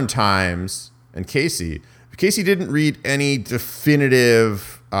modern times. And Casey didn't read any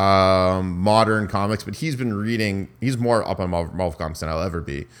definitive modern comics, but he's been reading. He's more up on Marvel comics than I'll ever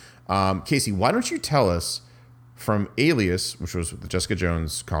be. Casey, why don't you tell us from Alias, which was the Jessica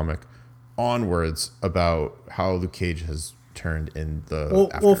Jones comic, onwards about how Luke Cage has turned in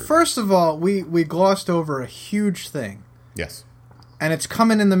the. Well, first of all, we glossed over a huge thing. Yes. And it's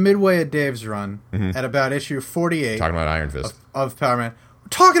coming in the midway of Dave's run at about issue 48. Talking about Iron Fist. Of Power Man. We're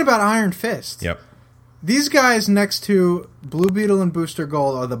talking about Iron Fist. Yep. These guys next to Blue Beetle and Booster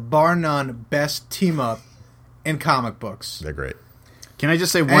Gold are the bar none best team up in comic books. They're great. Can I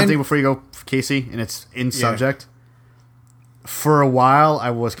just say one thing before you go, Casey? And it's in subject. For a while, I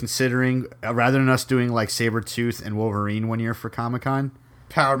was considering, rather than us doing like Sabretooth and Wolverine one year for Comic-Con.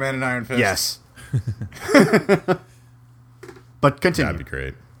 Power Man and Iron Fist. Yes. But continue. That'd be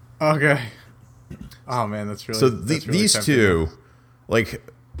great. Okay. Oh man, that's really so. That's really These tempting. two, like,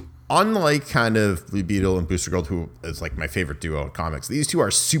 unlike kind of Blue Beetle and Booster Gold, who is like my favorite duo in comics, these two are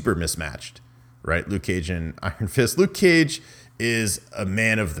super mismatched, right? Luke Cage and Iron Fist. Luke Cage is a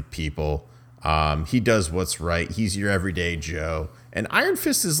man of the people. He does what's right. He's your everyday Joe. And Iron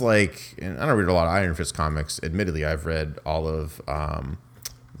Fist is like, and I don't read a lot of Iron Fist comics. Admittedly, I've read all of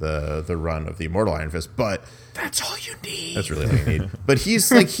the run of the Immortal Iron Fist, but That's all you need. that's really all you need. But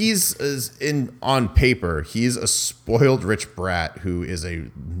he's like on paper, he's a spoiled rich brat who is a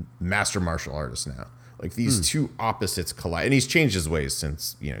master martial artist now. Like these two opposites collide, and he's changed his ways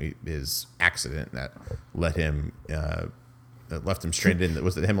since his accident that left him stranded in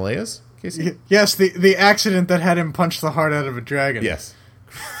was it the Himalayas? Casey? Yes, the accident that had him punch the heart out of a dragon. Yes.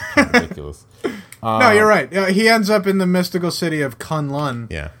 Ridiculous. No, you're right. He ends up in the mystical city of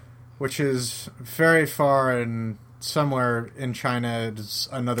Kunlun. Yeah. Which is very far and somewhere in China. It's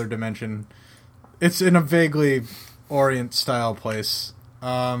another dimension. It's in a vaguely Orient-style place.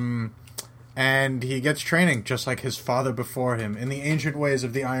 And he gets training, just like his father before him, in the ancient ways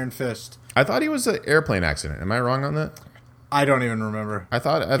of the Iron Fist. I thought he was an airplane accident. Am I wrong on that? I don't even remember. I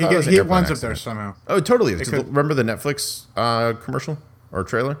thought it was an He airplane winds up accident. there somehow. Oh, totally. could- Remember the Netflix commercial or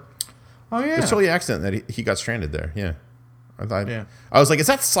trailer? Oh, yeah. It's totally an accident that he got stranded there. Yeah. Yeah. I was like, is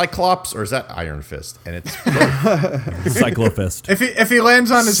that Cyclops or is that Iron Fist? And it's both. Cyclofist. If he lands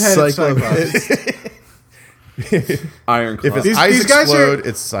on his head, it's Cyclops. Iron Claw. If his These eyes guys explode,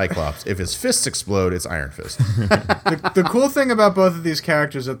 it's Cyclops. If his fists explode, it's Iron Fist. The cool thing about both of these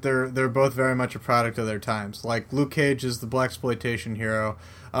characters is that they're both very much a product of their times. Like Luke Cage is the blaxploitation hero,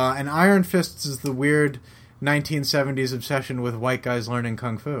 and Iron Fist is the weird 1970s obsession with white guys learning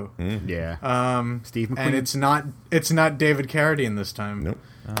kung fu. Yeah. Steve McQueen. And it's not David Carradine this time.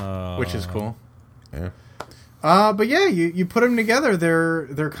 Nope. Which is cool. Yeah. But yeah, you put them together.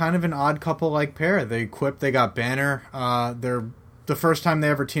 They're kind of an odd couple-like pair. They got Banner. They're the first time they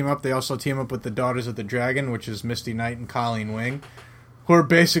ever team up. They also team up with the Daughters of the Dragon, which is Misty Knight and Colleen Wing, who are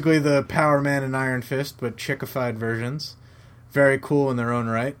basically the Power Man and Iron Fist, but chickified versions. Very cool in their own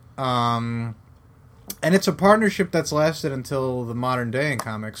right. And it's a partnership that's lasted until the modern day in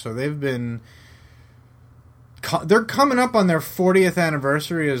comics. So they're coming up on their 40th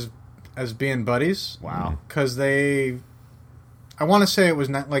anniversary as being buddies. Wow. Because I want to say it was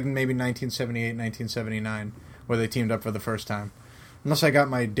not like maybe 1978, 1979 where they teamed up for the first time. Unless I got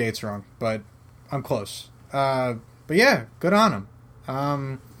my dates wrong, but I'm close. But yeah, good on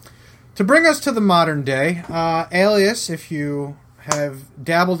them. To bring us to the modern day, Alias, if you have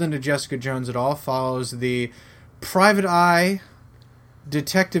dabbled into Jessica Jones at all, follows the private eye,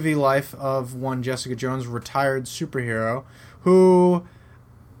 detective-y life of one Jessica Jones, retired superhero, who,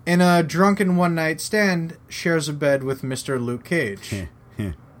 in a drunken one-night stand, shares a bed with Mr. Luke Cage.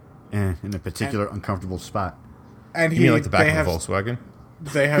 In a particular uncomfortable spot. And You mean like the back of a Volkswagen?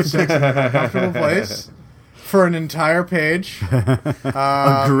 They have sex in an uncomfortable place for an entire page.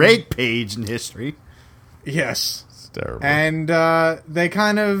 A great page in history. Yes. It's terrible. And they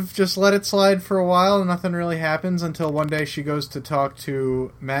kind of just let it slide for a while, and nothing really happens until one day she goes to talk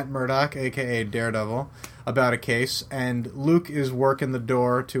to Matt Murdock, a.k.a. Daredevil, about a case, and Luke is working the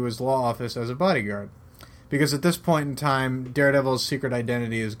door to his law office as a bodyguard. Because at this point in time, Daredevil's secret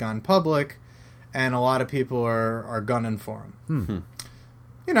identity has gone public, and a lot of people are gunning for him.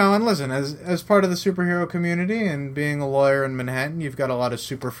 You know, and listen, as part of the superhero community and being a lawyer in Manhattan, you've got a lot of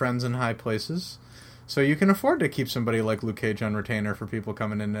super friends in high places. So you can afford to keep somebody like Luke Cage on retainer for people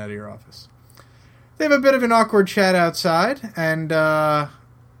coming in and out of your office. They have a bit of an awkward chat outside, and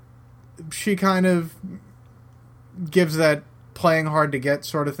she kind of gives that playing hard to get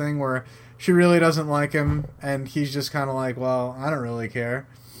sort of thing where she really doesn't like him, and he's just kind of like, well, I don't really care.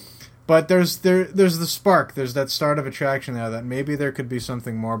 But there's the spark. There's that start of attraction there that maybe there could be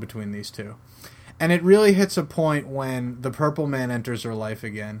something more between these two. And it really hits a point when the Purple Man enters her life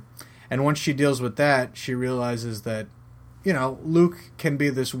again. And once she deals with that, she realizes that, you know, Luke can be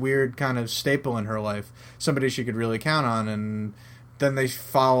this weird kind of staple in her life. Somebody she could really count on. And then they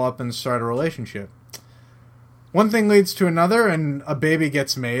follow up and start a relationship. One thing leads to another, and a baby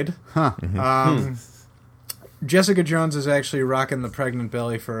gets made. Jessica Jones is actually rocking the pregnant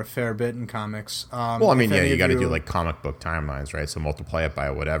belly for a fair bit in comics. Well, I mean, yeah, you got to do like comic book timelines, right? So multiply it by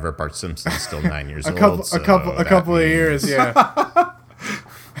whatever. Bart Simpson's still 9 years old. A couple of years, yeah.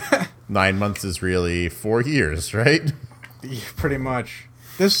 9 months is really 4 years, right? Yeah, pretty much.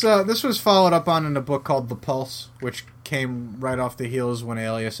 This was followed up on in a book called The Pulse, which came right off the heels when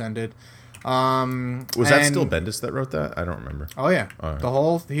Alias ended. Was that still Bendis that wrote that? I don't remember. Oh yeah, All right. the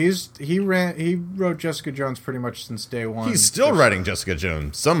whole he wrote Jessica Jones pretty much since day one. He's still writing Jessica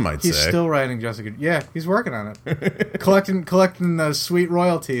Jones. Some might say he's still writing Jessica. Yeah, he's working on it, collecting the sweet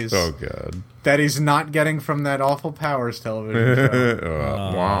royalties. Oh god, that he's not getting from that awful Powers television show.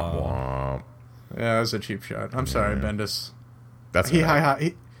 Womp womp. Yeah, that was a cheap shot. I'm sorry, Bendis. That's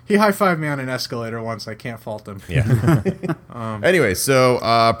He high-fived me on an escalator once. I can't fault him. Yeah. Anyway,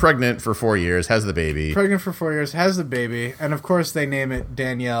 so pregnant for 4 years, has the baby. Pregnant for 4 years, has the baby, and of course they name it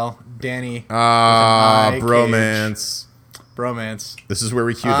Danielle, Danny. Bromance. Bromance. This is where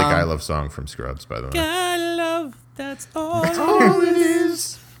we cue the Guy Love song from Scrubs, by the way. Guy love, that's all. All it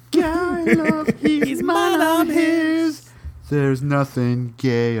is. Guy love, he's mine, I'm his. There's nothing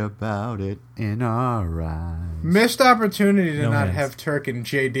gay about it in our eyes. Missed opportunity to No not hands. have Turk and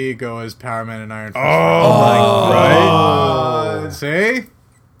JD go as Power Man and Iron Fist. Oh, right? See?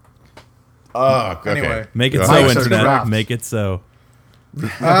 Okay. Anyway. Make it Go so, ahead. Internet. Wrapped. Make it so.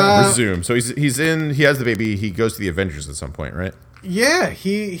 Resume. So he has the baby. He goes to the Avengers at some point, right? Yeah,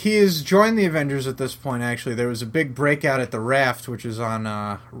 he has joined the Avengers at this point, actually. There was a big breakout at the Raft, which is on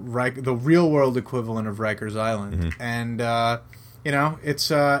the real-world equivalent of Rikers Island. Mm-hmm. And, you know,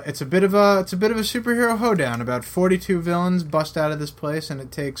 it's a bit of a superhero hoedown. About 42 villains bust out of this place, and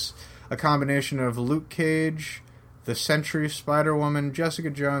it takes a combination of Luke Cage, the Sentry, Spider-Woman,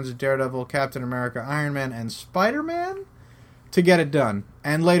 Jessica Jones, Daredevil, Captain America, Iron Man, and Spider-Man to get it done.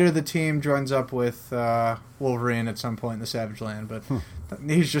 And later the team joins up with Wolverine at some point in the Savage Land, but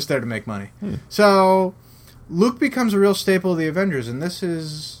he's just there to make money. So Luke becomes a real staple of the Avengers, and this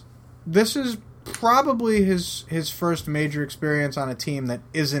is probably his first major experience on a team that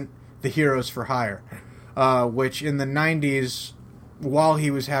isn't the Heroes for Hire, which in the 90s, while he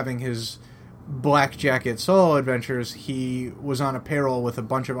was having his Black Jacket solo adventures, he was on a payroll with a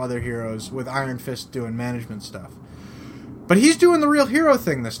bunch of other heroes, with Iron Fist doing management stuff. But he's doing the real hero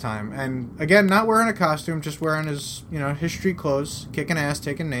thing this time, and again, not wearing a costume, just wearing his, his street clothes, kicking ass,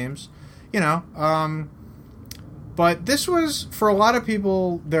 taking names, But this was, for a lot of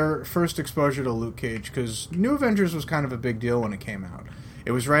people, their first exposure to Luke Cage, because New Avengers was kind of a big deal when it came out.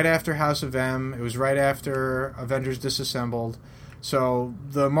 It was right after House of M. It was right after Avengers Disassembled. So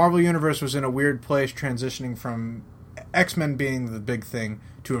the Marvel Universe was in a weird place, transitioning from X-Men being the big thing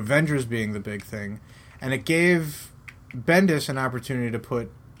to Avengers being the big thing. And it gave Bendis an opportunity to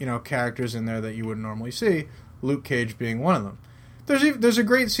put, characters in there that you wouldn't normally see, Luke Cage being one of them. There's a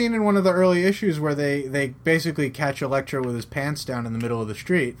great scene in one of the early issues where they basically catch Electro with his pants down in the middle of the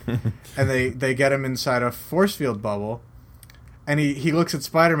street, and they get him inside a force field bubble. And he looks at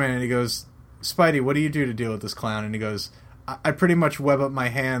Spider-Man and he goes, "Spidey, what do you do to deal with this clown?" And he goes, I pretty much web up my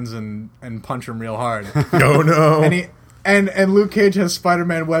hands and punch him real hard. Oh no! And Luke Cage has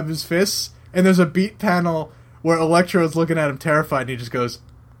Spider-Man web his fists, and there's a beat panel where Electro is looking at him terrified, and he just goes,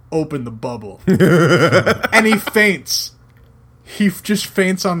 "Open the bubble," and he faints. He just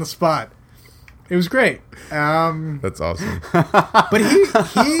faints on the spot. It was great. That's awesome. But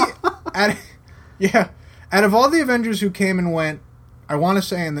out of all the Avengers who came and went, I want to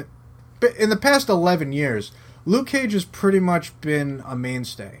say in the past 11 years. Luke Cage has pretty much been a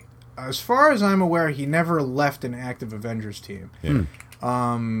mainstay. As far as I'm aware, he never left an active Avengers team.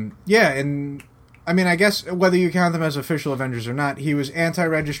 Yeah. And I mean, I guess whether you count them as official Avengers or not, he was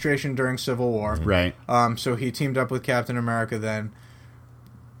anti-registration during Civil War. Right. So he teamed up with Captain America then.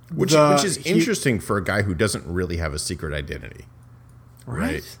 Which is interesting for a guy who doesn't really have a secret identity.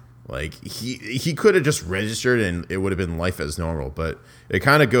 Right? Like, he could have just registered and it would have been life as normal, but it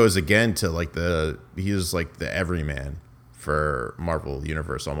kind of goes again to, like, he's like the everyman for Marvel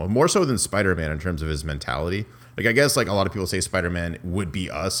Universe almost. More so than Spider-Man in terms of his mentality. Like, I guess, like, a lot of people say Spider-Man would be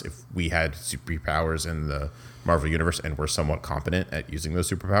us if we had superpowers in the Marvel Universe and we're somewhat competent at using those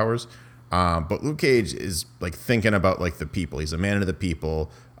superpowers. But Luke Cage is, like, thinking about, like, the people. He's a man of the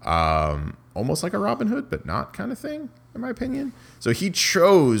people. Almost like a Robin Hood, but not kind of thing, in my opinion. So he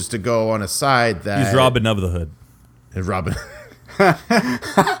chose to go on a side that... He's Robin of the Hood. Robin...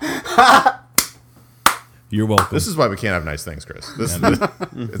 You're welcome. This is why we can't have nice things, Chris. It's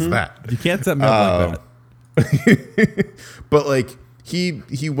that. You can't set me up like that. But, like,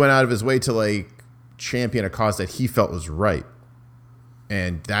 he went out of his way to, like, champion a cause that he felt was right.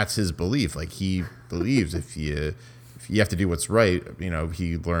 And that's his belief. Like, he believes if you have to do what's right,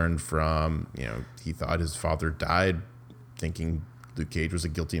 he learned from, he thought his father died thinking Luke Cage was a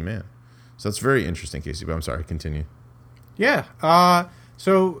guilty man. So that's very interesting, Casey, but I'm sorry, continue. Yeah.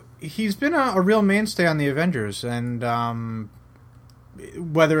 So he's been a real mainstay on the Avengers, and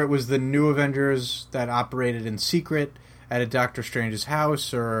whether it was the New Avengers that operated in secret at a Doctor Strange's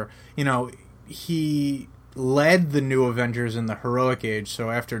house, or, he led the New Avengers in the Heroic Age. So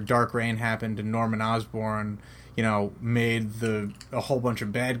after Dark Reign happened and Norman Osborn, made a whole bunch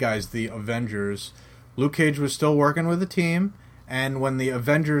of bad guys the Avengers, Luke Cage was still working with the team, and when the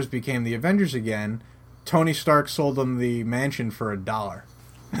Avengers became the Avengers again, Tony Stark sold them the mansion for $1.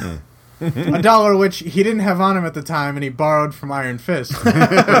 $1 which he didn't have on him at the time, and he borrowed from Iron Fist.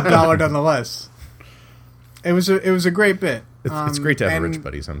 $1 nonetheless. It was a great bit. It's great to have a rich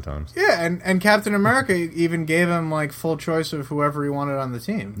buddy sometimes. Yeah, and Captain America even gave him, like, full choice of whoever he wanted on the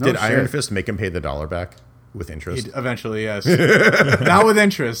team. Did Iron Fist make him pay the $1 back with interest? Eventually, yes. Not with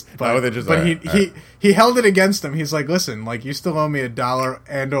interest, but not with interest, but right. he held it against him. He's like, "Listen, like, you still owe me $1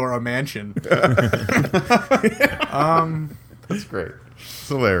 and or a mansion." That's great. It's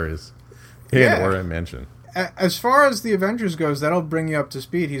hilarious. Yeah. Or a mansion. As far as the Avengers goes, that'll bring you up to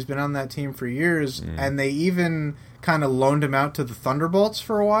speed. He's been on that team for years, and they even kind of loaned him out to the Thunderbolts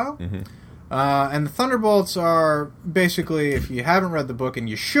for a while. Mm-hmm. And the Thunderbolts are basically, if you haven't read the book, and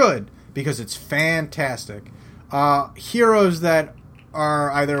you should, because it's fantastic, heroes that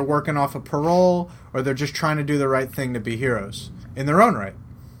are either working off a parole or they're just trying to do the right thing to be heroes in their own right.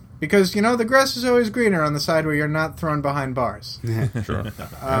 Because, the grass is always greener on the side where you're not thrown behind bars. Sure.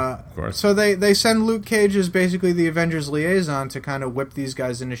 Of course. So they send Luke Cage as basically the Avengers liaison to kind of whip these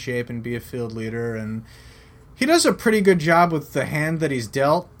guys into shape and be a field leader. And he does a pretty good job with the hand that he's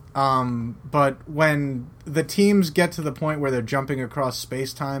dealt. But when the teams get to the point where they're jumping across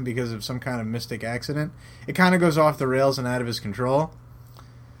space-time because of some kind of mystic accident, it kind of goes off the rails and out of his control.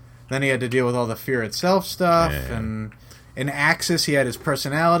 Then he had to deal with all the Fear Itself stuff, and in Axis he had his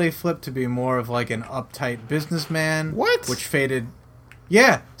personality flipped to be more of like an uptight businessman. What? Which faded.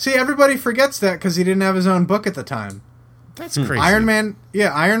 Yeah. See, everybody forgets that because he didn't have his own book at the time. That's crazy. Iron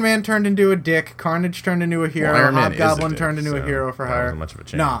Man turned into a dick. Carnage turned into a hero. Well, Iron Man Hobgoblin is a dick, turned into a so hero for that hire. wasn't much of a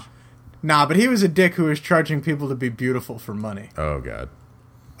change. Nah, but he was a dick who was charging people to be beautiful for money. Oh god.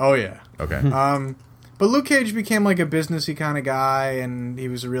 Oh yeah. Okay. But Luke Cage became like a businessy kind of guy, and he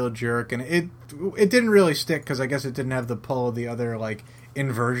was a real jerk. And it didn't really stick because I guess it didn't have the pull of the other like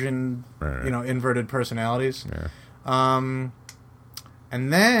inverted personalities. Yeah.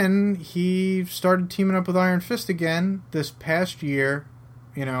 And then he started teaming up with Iron Fist again this past year,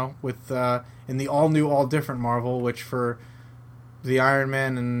 with in the all new, all different Marvel, which for the Iron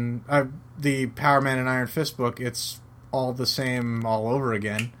Man and the Power Man and Iron Fist book, it's all the same all over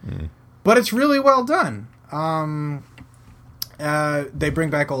again. But it's really well done. They bring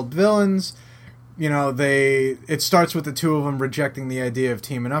back old villains. It starts with the two of them rejecting the idea of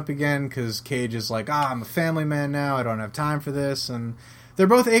teaming up again because Cage is like, I'm a family man now. I don't have time for this. And they're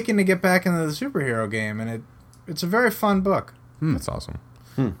both aching to get back into the superhero game. And it's a very fun book. That's awesome.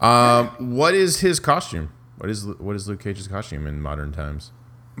 What is his costume? What is Luke Cage's costume in modern times?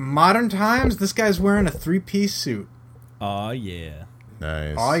 Modern times, this guy's wearing a 3-piece suit. Oh, yeah.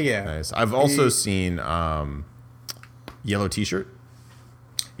 Nice. Oh, yeah. Nice. I've also seen yellow t-shirt.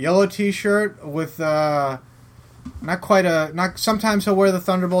 Yellow t-shirt with not sometimes he'll wear the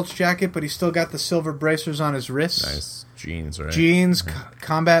Thunderbolts jacket, but he's still got the silver bracers on his wrists. Nice. Jeans, right? Jeans,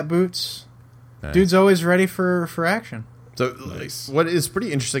 combat boots. Nice. Dude's always ready for action. So what is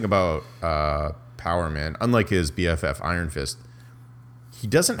pretty interesting about Power Man, unlike his BFF Iron Fist, he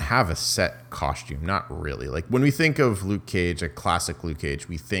doesn't have a set costume. Not really. Like when we think of Luke Cage, a classic Luke Cage,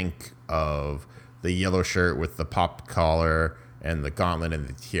 we think of the yellow shirt with the popped collar and the gauntlet and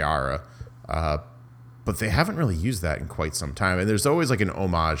the tiara. But they haven't really used that in quite some time. And there's always like an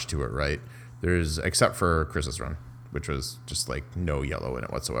homage to it, right? Except for Chris's run, which was just like no yellow in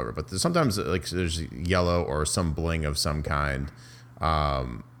it whatsoever. But sometimes like there's yellow or some bling of some kind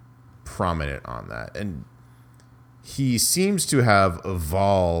prominent on that. And he seems to have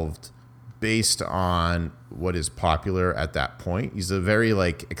evolved based on what is popular at that point. He's a very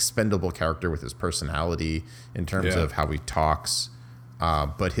like expendable character with his personality in terms of how he talks,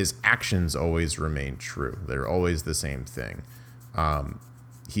 but his actions always remain true. They're always the same thing.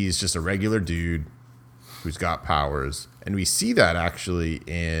 He's just a regular dude who's got powers, and we see that actually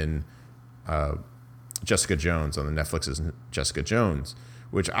in Jessica Jones on the Netflix's Jessica Jones,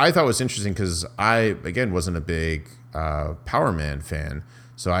 which I thought was interesting because I, again, wasn't a big Power Man fan.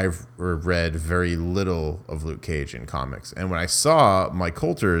 So I've read very little of Luke Cage in comics. And when I saw Mike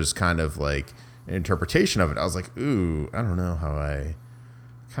Coulter's kind of like interpretation of it, I was like, ooh, I don't know how I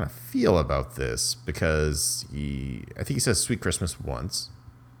kind of feel about this because I think he says Sweet Christmas once.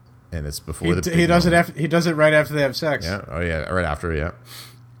 And it's before he does it he does it right after they have sex. Yeah. Oh yeah. Right after. Yeah.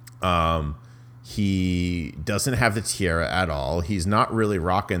 He doesn't have the tiara at all. He's not really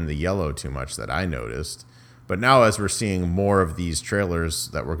rocking the yellow too much that I noticed. But now as we're seeing more of these trailers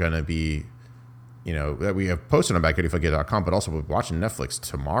that we're going to be, that we have posted on BackCodyFunky.com, but also we're watching Netflix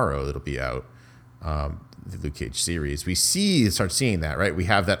tomorrow, it'll be out, the Luke Cage series. We start seeing that, right? We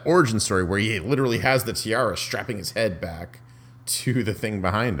have that origin story where he literally has the tiara strapping his head back to the thing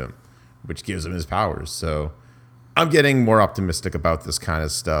behind him, which gives him his powers. So I'm getting more optimistic about this kind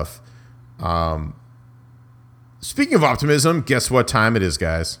of stuff. Speaking of optimism, guess what time it is,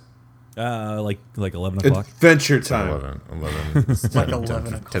 guys? Like 11 o'clock. Adventure time. 11. It's Like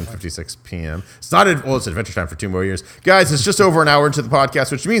 11 o'clock. 10:56 p.m. It's adventure time for 2 more years. Guys, it's just over an hour into the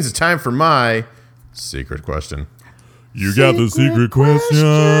podcast, which means it's time for my secret question. You got the secret question.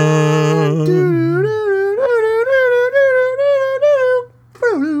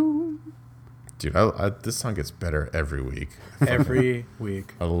 Dude, this song gets better every week. Every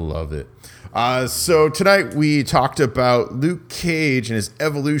week. I love it. So tonight we talked about Luke Cage and his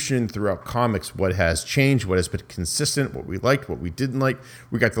evolution throughout comics. What has changed, what has been consistent, what we liked, what we didn't like.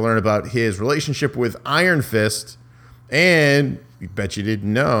 We got to learn about his relationship with Iron Fist. And we bet you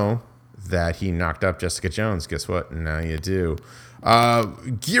didn't know that he knocked up Jessica Jones. Guess what? Now you do.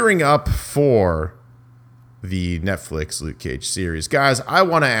 Gearing up for the Netflix Luke Cage series. Guys, I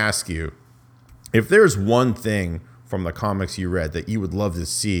want to ask you, if there's one thing from the comics you read that you would love to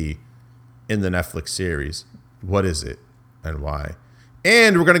see in the Netflix series, what is it and why?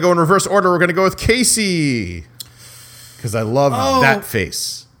 And we're going to go in reverse order. We're going to go with Casey because I love that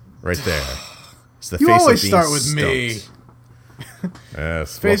face right there. It's the You face always of being start with stumped. me.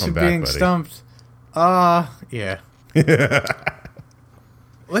 Yes, Face welcome of back, being buddy. stumped. Yeah.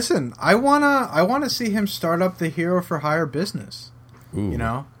 Listen, I wanna see him start up the hero for hire business. Ooh.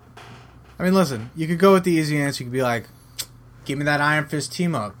 I mean, listen, you could go with the easy answer. You could be like, give me that Iron Fist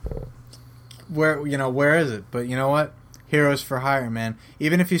team up. Where is it? But you know what? Heroes for Hire, man.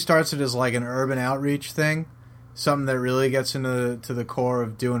 Even if he starts it as like an urban outreach thing, something that really gets into the core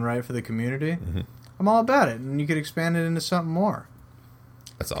of doing right for the community, I'm all about it. And you could expand it into something more.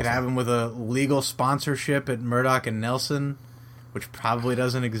 That's You awesome. could have him with a legal sponsorship at Murdoch and Nelson, which probably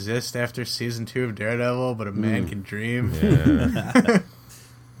doesn't exist after season 2 of Daredevil, but a man can dream. Yeah.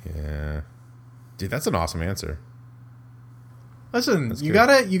 Yeah. Dude, that's an awesome answer. Listen, That's you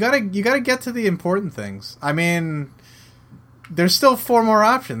good. gotta get to the important things. I mean, there's still 4 more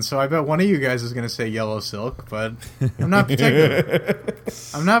options, so I bet one of you guys is gonna say Yellow Silk, but I'm not particular.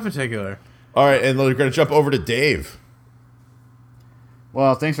 All right, and we're going to jump over to Dave.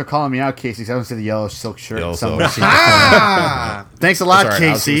 Well, thanks for calling me out, Casey. 'Cause I haven't seen the yellow silk shirt. Yellow Somewhere silk. seen it before. Ah! Thanks a lot, Sorry, I was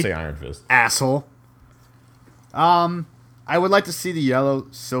gonna Casey. say Iron Fist. Asshole. I would like to see the yellow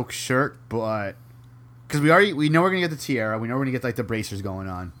silk shirt, but because we know we're gonna get the tiara, we know we're gonna get like the bracers going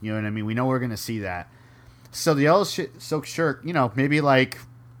on. You know what I mean? We know we're gonna see that. So the yellow silk shirt,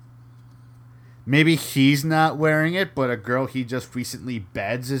 maybe he's not wearing it, but a girl he just recently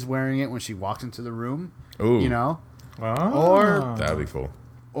beds is wearing it when she walks into the room. Ooh. You know, Oh. That would be cool.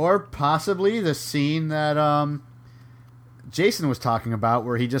 or possibly the scene that Jason was talking about,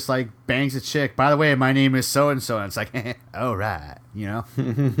 where he just like bangs a chick. By the way, my name is so and so, and it's like, oh right, you know.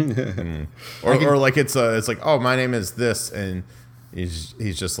 Or like it's like, oh, my name is this, and he's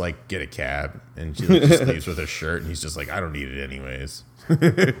just like, get a cab, and she like, just leaves with her shirt, and he's just like, I don't need it anyways. And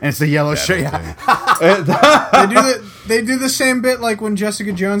it's the yellow That shirt. whole Yeah. thing. They do the same bit like when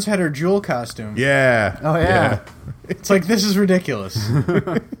Jessica Jones had her Jewel costume. Yeah. Oh yeah. It's like, this is ridiculous.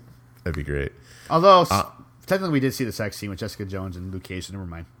 That'd be great. Although technically we did see the sex scene with Jessica Jones and Luke Cage. So never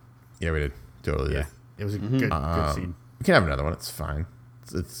mind. Yeah, we did. Totally did. It was a good scene. We can have another one. It's fine.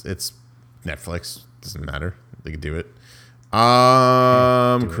 It's Netflix. Doesn't matter. They could do it.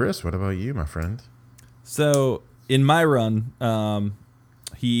 Chris, what about you, my friend? So in my run,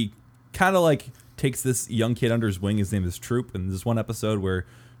 he kind of like takes this young kid under his wing. His name is Troop, and there's one episode where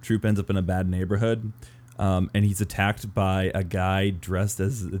Troop ends up in a bad neighborhood, and he's attacked by a guy dressed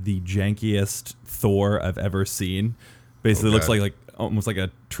as the jankiest Thor I've ever seen. Basically, looks God. like almost like a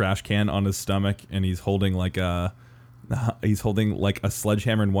trash can on his stomach, and he's holding like a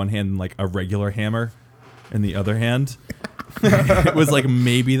sledgehammer in one hand and like a regular hammer in the other hand. It was like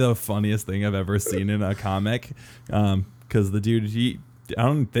maybe the funniest thing I've ever seen in a comic, because the dude, I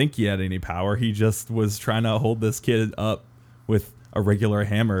don't think he had any power. He just was trying to hold this kid up with a regular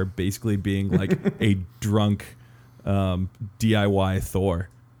hammer, basically being like a drunk DIY Thor.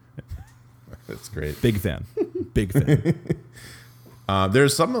 That's great. Big fan.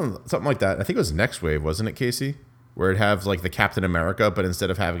 There's something like that. I think it was Next Wave, wasn't it, Casey? Where it have like the Captain America, but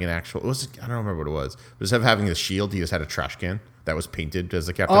instead of having an actual, I don't remember what it was. But instead of having the shield, he just had a trash can that was painted as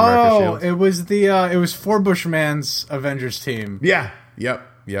the Captain America shield. It was it was Forbush Man's Avengers team. Yeah.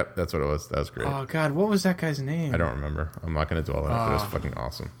 Yep. That's what it was. That was great. Oh God, what was that guy's name? I don't remember. I'm not going to dwell on it, but it was fucking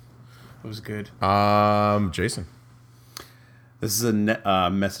awesome. It was good. Jason. This is a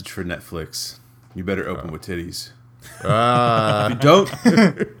message for Netflix. You better open with titties. If you don't,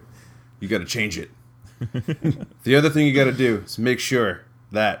 you got to change it. The other thing you got to do is make sure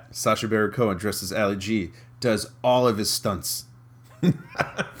that Sacha Baron Cohen, dressed as Ali G, does all of his stunts.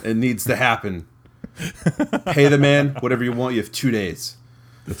 It needs to happen. Pay the man whatever you want. You have 2 days.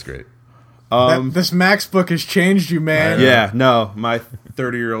 That's great. This Max book has changed you, man. Yeah, no, my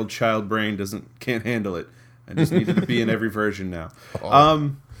 30-year-old child brain can't handle it. I just need it to be in every version now.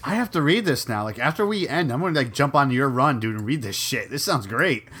 I have to read this now. Like after we end, I'm gonna like jump on your run, dude, and read this shit. This sounds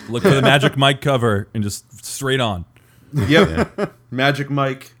great. Look for the Magic Mike cover and just straight on. Yep. Magic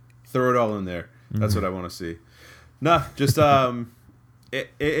Mike, throw it all in there. That's what I want to see. Nah, just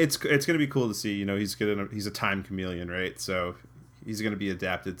it's gonna be cool to see. You know, he's a time chameleon, right? So he's gonna be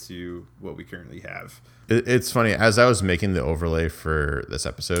adapted to what we currently have. It's funny. As I was making the overlay for this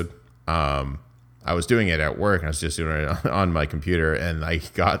episode, I was doing it at work, and I was just doing it on my computer, and I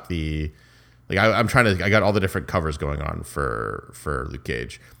got I got all the different covers going on for Luke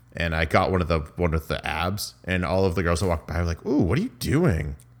Cage, and I got one of the abs, and all of the girls that walked by were like, "Ooh, what are you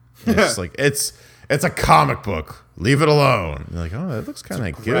doing?" And it's like it's a comic book. Leave it alone. And they're like, "Oh, that looks kind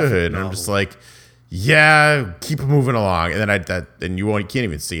of good." And I'm just like, "Yeah, keep moving along." And then you can't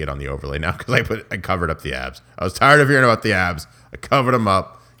even see it on the overlay now because I covered up the abs. I was tired of hearing about the abs. I covered them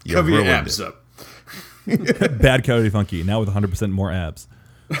up. You Cover your ruined abs it. up. Bad Coyote Funky, now with 100% more abs.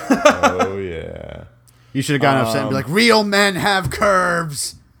 Oh yeah. You should have gotten upset and be like, "Real men have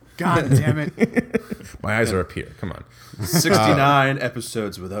curves." God damn it! My eyes are up here. Come on. 69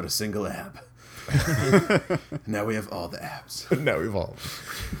 episodes without a single ab. Now we have all the abs. Now we've all.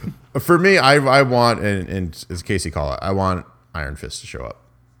 For me, I want, and as Casey called it, I want Iron Fist to show up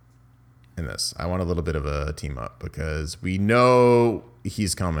in this. I want a little bit of a team up because we know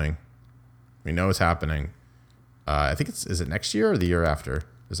he's coming. We know it's happening. I think is it next year or the year after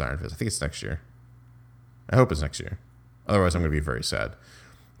is Iron Fist? I think it's next year. I hope it's next year. Otherwise, I'm going to be very sad.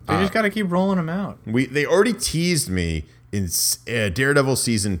 They just got to keep rolling them out. They already teased me in Daredevil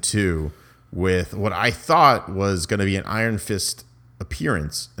season 2 with what I thought was going to be an Iron Fist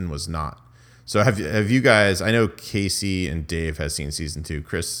appearance and was not. So have you guys? I know Casey and Dave has seen season 2.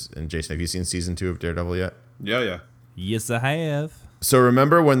 Chris and Jason, have you seen season 2 of Daredevil yet? Yeah. Yes, I have. So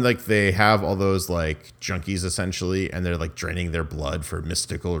remember when like they have all those like junkies essentially, and they're like draining their blood for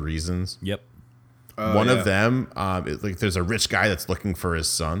mystical reasons. Yep. One of them, like there's a rich guy that's looking for his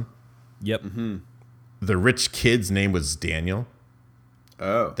son. Yep. Mm-hmm. The rich kid's name was Daniel.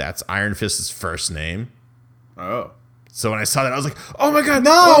 Oh. That's Iron Fist's first name. Oh. So when I saw that, I was like, "Oh my god,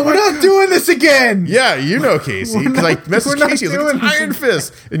 No, we're not doing this again. Yeah, you know Casey, because I messaged not Casey. I was like, doing "It's Iron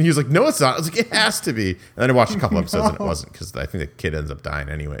Fist," and he was like, "No, it's not." I was like, "It has to be." And then I watched a couple episodes, and it wasn't because I think the kid ends up dying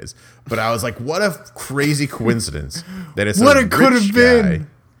anyways. But I was like, "What a crazy coincidence that it's What a it could rich have been. guy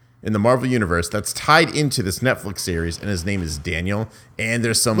in the Marvel universe that's tied into this Netflix series, and his name is Daniel, and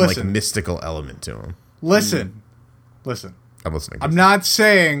there's some like Listen. mystical element to him." Listen. I'm listening. I'm not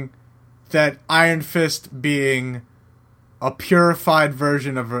saying that Iron Fist being a purified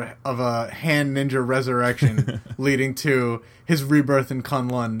version of a hand ninja resurrection leading to his rebirth in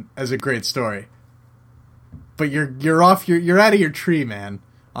Kunlun as a great story. But you're off you're out of your tree, man,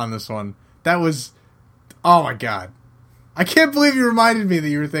 on this one. That was, oh my god. I can't believe you reminded me that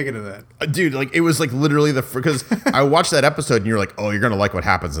you were thinking of that. Dude, like it was like literally because I watched that episode and you're like, "Oh, you're gonna like what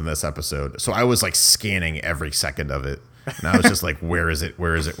happens in this episode." So I was like scanning every second of it, and I was just like, "Where is it?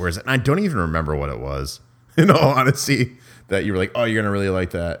 Where is it? Where is it?" And I don't even remember what it was. In all honesty, that you were like, "Oh, you're gonna really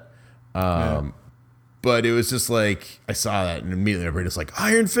like that." But it was just like I saw that and immediately everybody was like,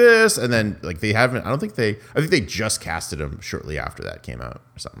 "Iron Fist," and then like they haven't. I think they just casted him shortly after that came out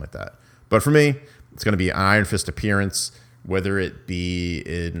or something like that. But for me, it's gonna be an Iron Fist appearance. Whether it be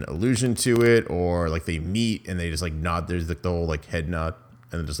an allusion to it or like they meet and they just like nod, there's like the whole like head nod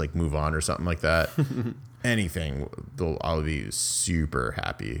and then just like move on or something like that. Anything, I'll be super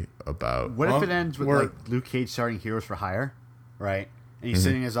happy about. What if it ends with like Luke Cage starting Heroes for Hire, right? And he's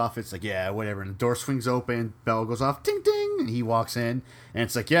sitting in his office like, yeah, whatever. And the door swings open, bell goes off, ding ding, and he walks in, and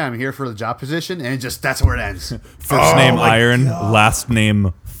it's like, yeah, I'm here for the job position, and that's where it ends. First name Iron, last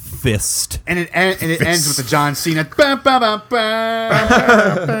name Fist. And it ends with the John Cena. Bah, bah, bah, bah.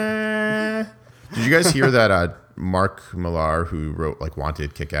 Did you guys hear that Mark Millar, who wrote like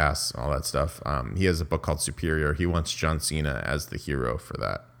Wanted, Kick-Ass, all that stuff, he has a book called Superior. He wants John Cena as the hero for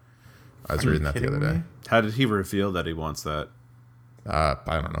that. I was reading that the other day. How did he reveal that he wants that? I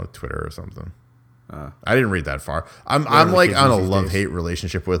don't know, Twitter or something. I didn't read that far. I'm like on a love-hate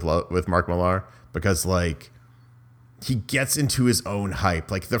relationship with Mark Millar because like he gets into his own hype.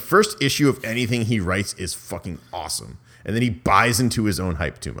 Like the first issue of anything he writes is fucking awesome, and then he buys into his own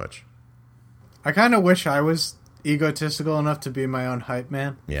hype too much. I kind of wish I was egotistical enough to be my own hype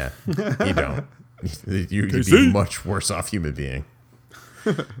man. Yeah, you don't. You'd be a much worse off human being.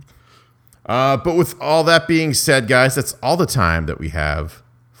 But with all that being said, guys, that's all the time that we have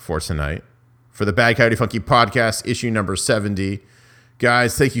for tonight for the Bad Coyote Funky podcast, issue number 70.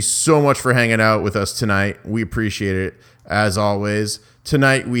 Guys, thank you so much for hanging out with us tonight. We appreciate it, as always.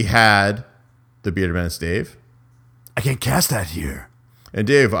 Tonight we had the Bearded Menace, Dave. I can't cast that here. And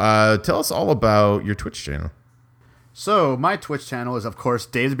Dave, tell us all about your Twitch channel. So my Twitch channel is, of course,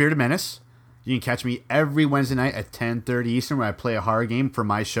 Dave the Bearded Menace. You can catch me every Wednesday night at 10:30 Eastern where I play a horror game for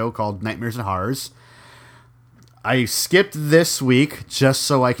my show called Nightmares and Horrors. I skipped this week just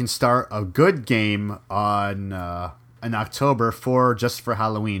so I can start a good game on in October just for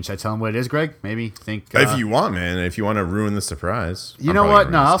Halloween. Should I tell them what it is, Greg? Maybe think... if you want, man. If you want to ruin the surprise. You know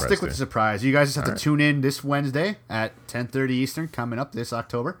what? No, I'll stick with the surprise. You guys just have to tune in this Wednesday at 10:30 Eastern coming up this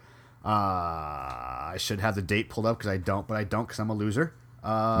October. I should have the date pulled up because I don't because I'm a loser.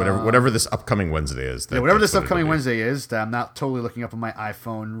 Whatever this upcoming Wednesday is. Whatever this upcoming Wednesday is that I'm not totally looking up on my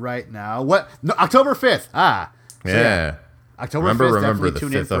iPhone right now. What? No, October 5th. Yeah. October 5th. Definitely the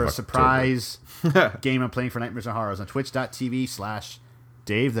tune in 5th for of a surprise game I'm playing for Nightmares and Horrors on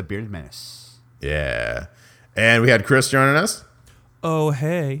twitch.tv/Dave the Bearded Menace. Yeah. And we had Chris joining us. Oh,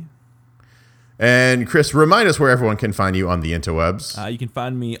 hey. And Chris, remind us where everyone can find you on the interwebs. You can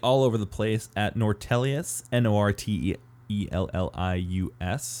find me all over the place at Nortellius, Nortellius.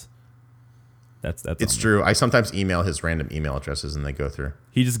 That's it's true. I sometimes email his random email addresses and they go through.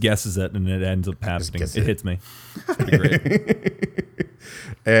 He just guesses it and it ends up happening. It hits me. Pretty great.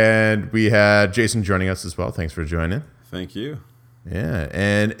 And we had Jason joining us as well. Thanks for joining. Thank you. Yeah,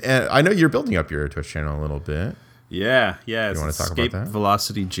 and I know you're building up your Twitch channel a little bit. Yeah. You want to talk Escape about that?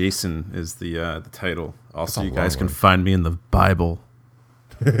 Velocity Jason is the title. Also, a you guys long can one. find me in the Bible.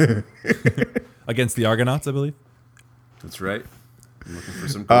 Against the Argonauts, I believe. That's right. I'm looking for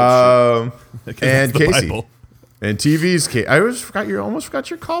some cool shit. And That's the Casey. Bible. And TV's Casey. I almost forgot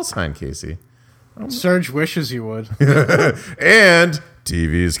your call sign, Casey. Serge wishes you would. And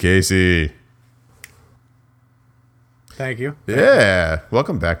TV's Casey. Thank you. Yeah.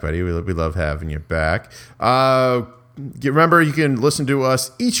 Welcome back, buddy. We love having you back. Remember, you can listen to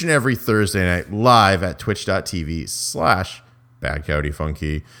us each and every Thursday night live at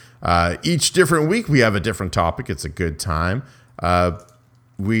twitch.tv/BadCoyoteFunky. Each different week, we have a different topic. It's a good time.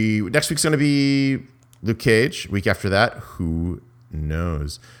 Next week's going to be Luke Cage. Week after that, who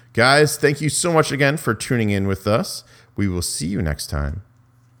knows? Guys, thank you so much again for tuning in with us. We will see you next time,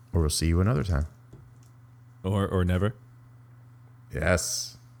 or we'll see you another time. Or never.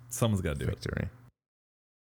 Yes. Someone's got to do it. Victory.